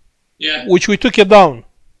MOSFET, Yeah. which we took it down.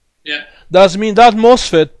 Yeah. Does mean that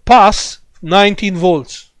MOSFET pass 19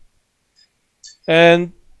 volts.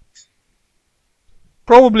 And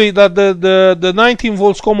probably that the 19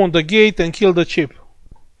 volts come on the gate and kill the chip.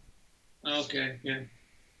 Okay, yeah.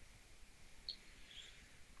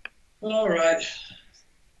 Alright.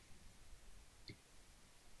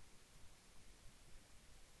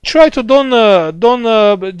 Try to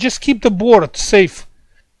don't just keep the board safe,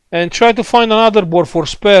 and try to find another board for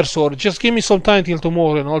spares, or just give me some time till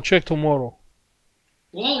tomorrow and I'll check tomorrow.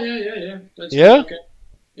 Well, yeah. That's Yeah? okay.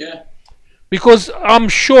 Yeah. Because I'm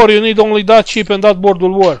sure you need only that chip and that board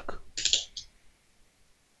will work.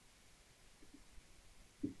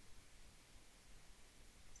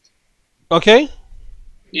 Okay?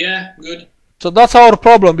 Yeah, good. So that's our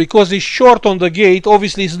problem, because it's short on the gate,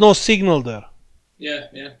 obviously there's no signal there. Yeah.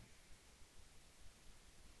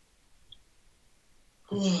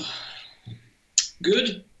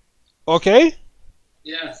 Good? Okay?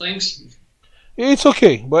 Yeah, thanks. It's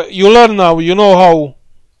okay, but you learn now, you know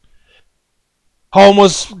how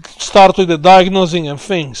must start with the diagnosing and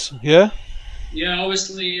things, yeah? Yeah,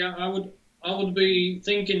 obviously, I would be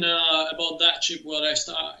thinking about that chip what I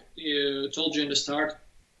told you in the start.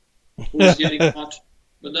 Who's getting hot,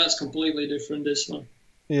 but that's completely different. This one.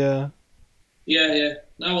 Yeah. Yeah.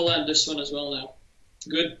 Now we'll add this one as well. Now,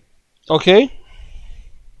 good. Okay.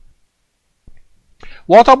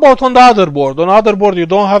 What about on the other board? On the other board, you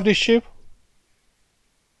don't have this chip?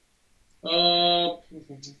 Well,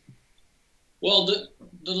 the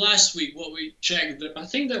last week what we checked, I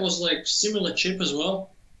think that was like similar chip as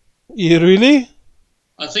well. Yeah, really?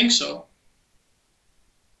 I think so.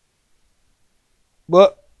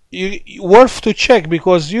 But worth to check,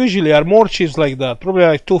 because usually are more chips like that. Probably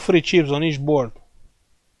like 2-3 chips on each board.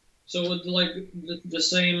 So with like the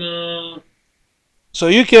same So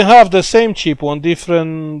you can have the same chip on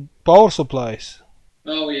different power supplies.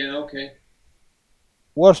 Oh yeah, okay.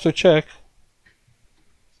 Worth to check.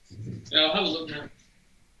 Yeah, I'll have a look now.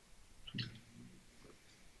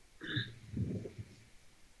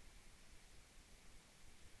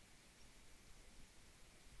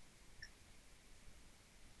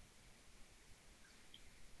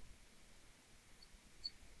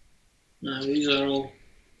 No, these are all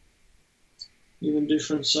even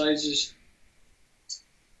different sizes.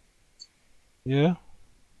 Yeah.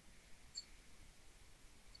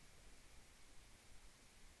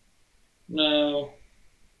 No,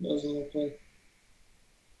 doesn't look like.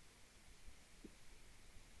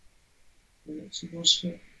 It's supposed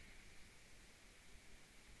to.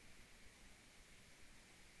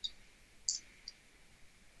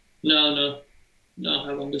 No, I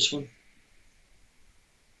have on this one.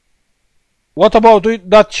 What about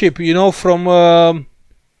that chip? You know, from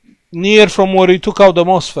near from where you took out the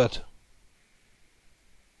MOSFET.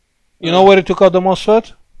 You know where you took out the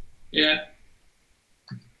MOSFET? Yeah.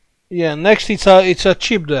 Yeah. Next, it's a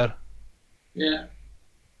chip there. Yeah.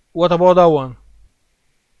 What about that one?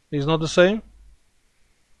 It's not the same.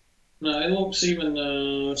 No, it looks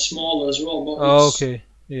even smaller as well. But Oh, it's, okay.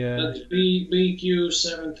 Yeah. That's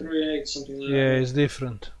BQ738, something like that. Yeah, it's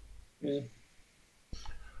different. Yeah.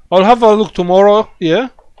 I'll have a look tomorrow. Yeah.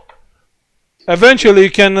 Eventually, you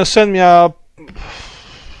can send me a.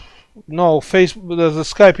 No, Facebook. The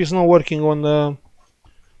Skype is not working on the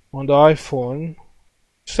iPhone.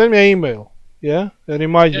 Send me an email. Yeah, and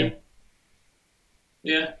remind me.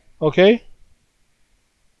 Yeah. Okay.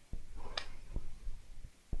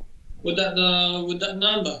 With that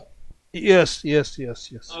number. Yes.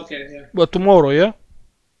 Okay. Yeah. But tomorrow, yeah.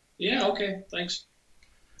 Yeah. Okay. Thanks.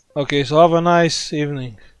 Okay. So have a nice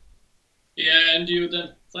evening. Yeah, and you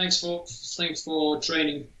then. Thanks for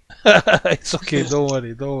training. It's okay. Don't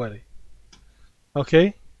worry.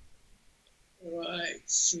 Okay. Right.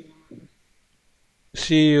 See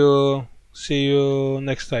you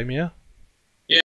next time. Yeah.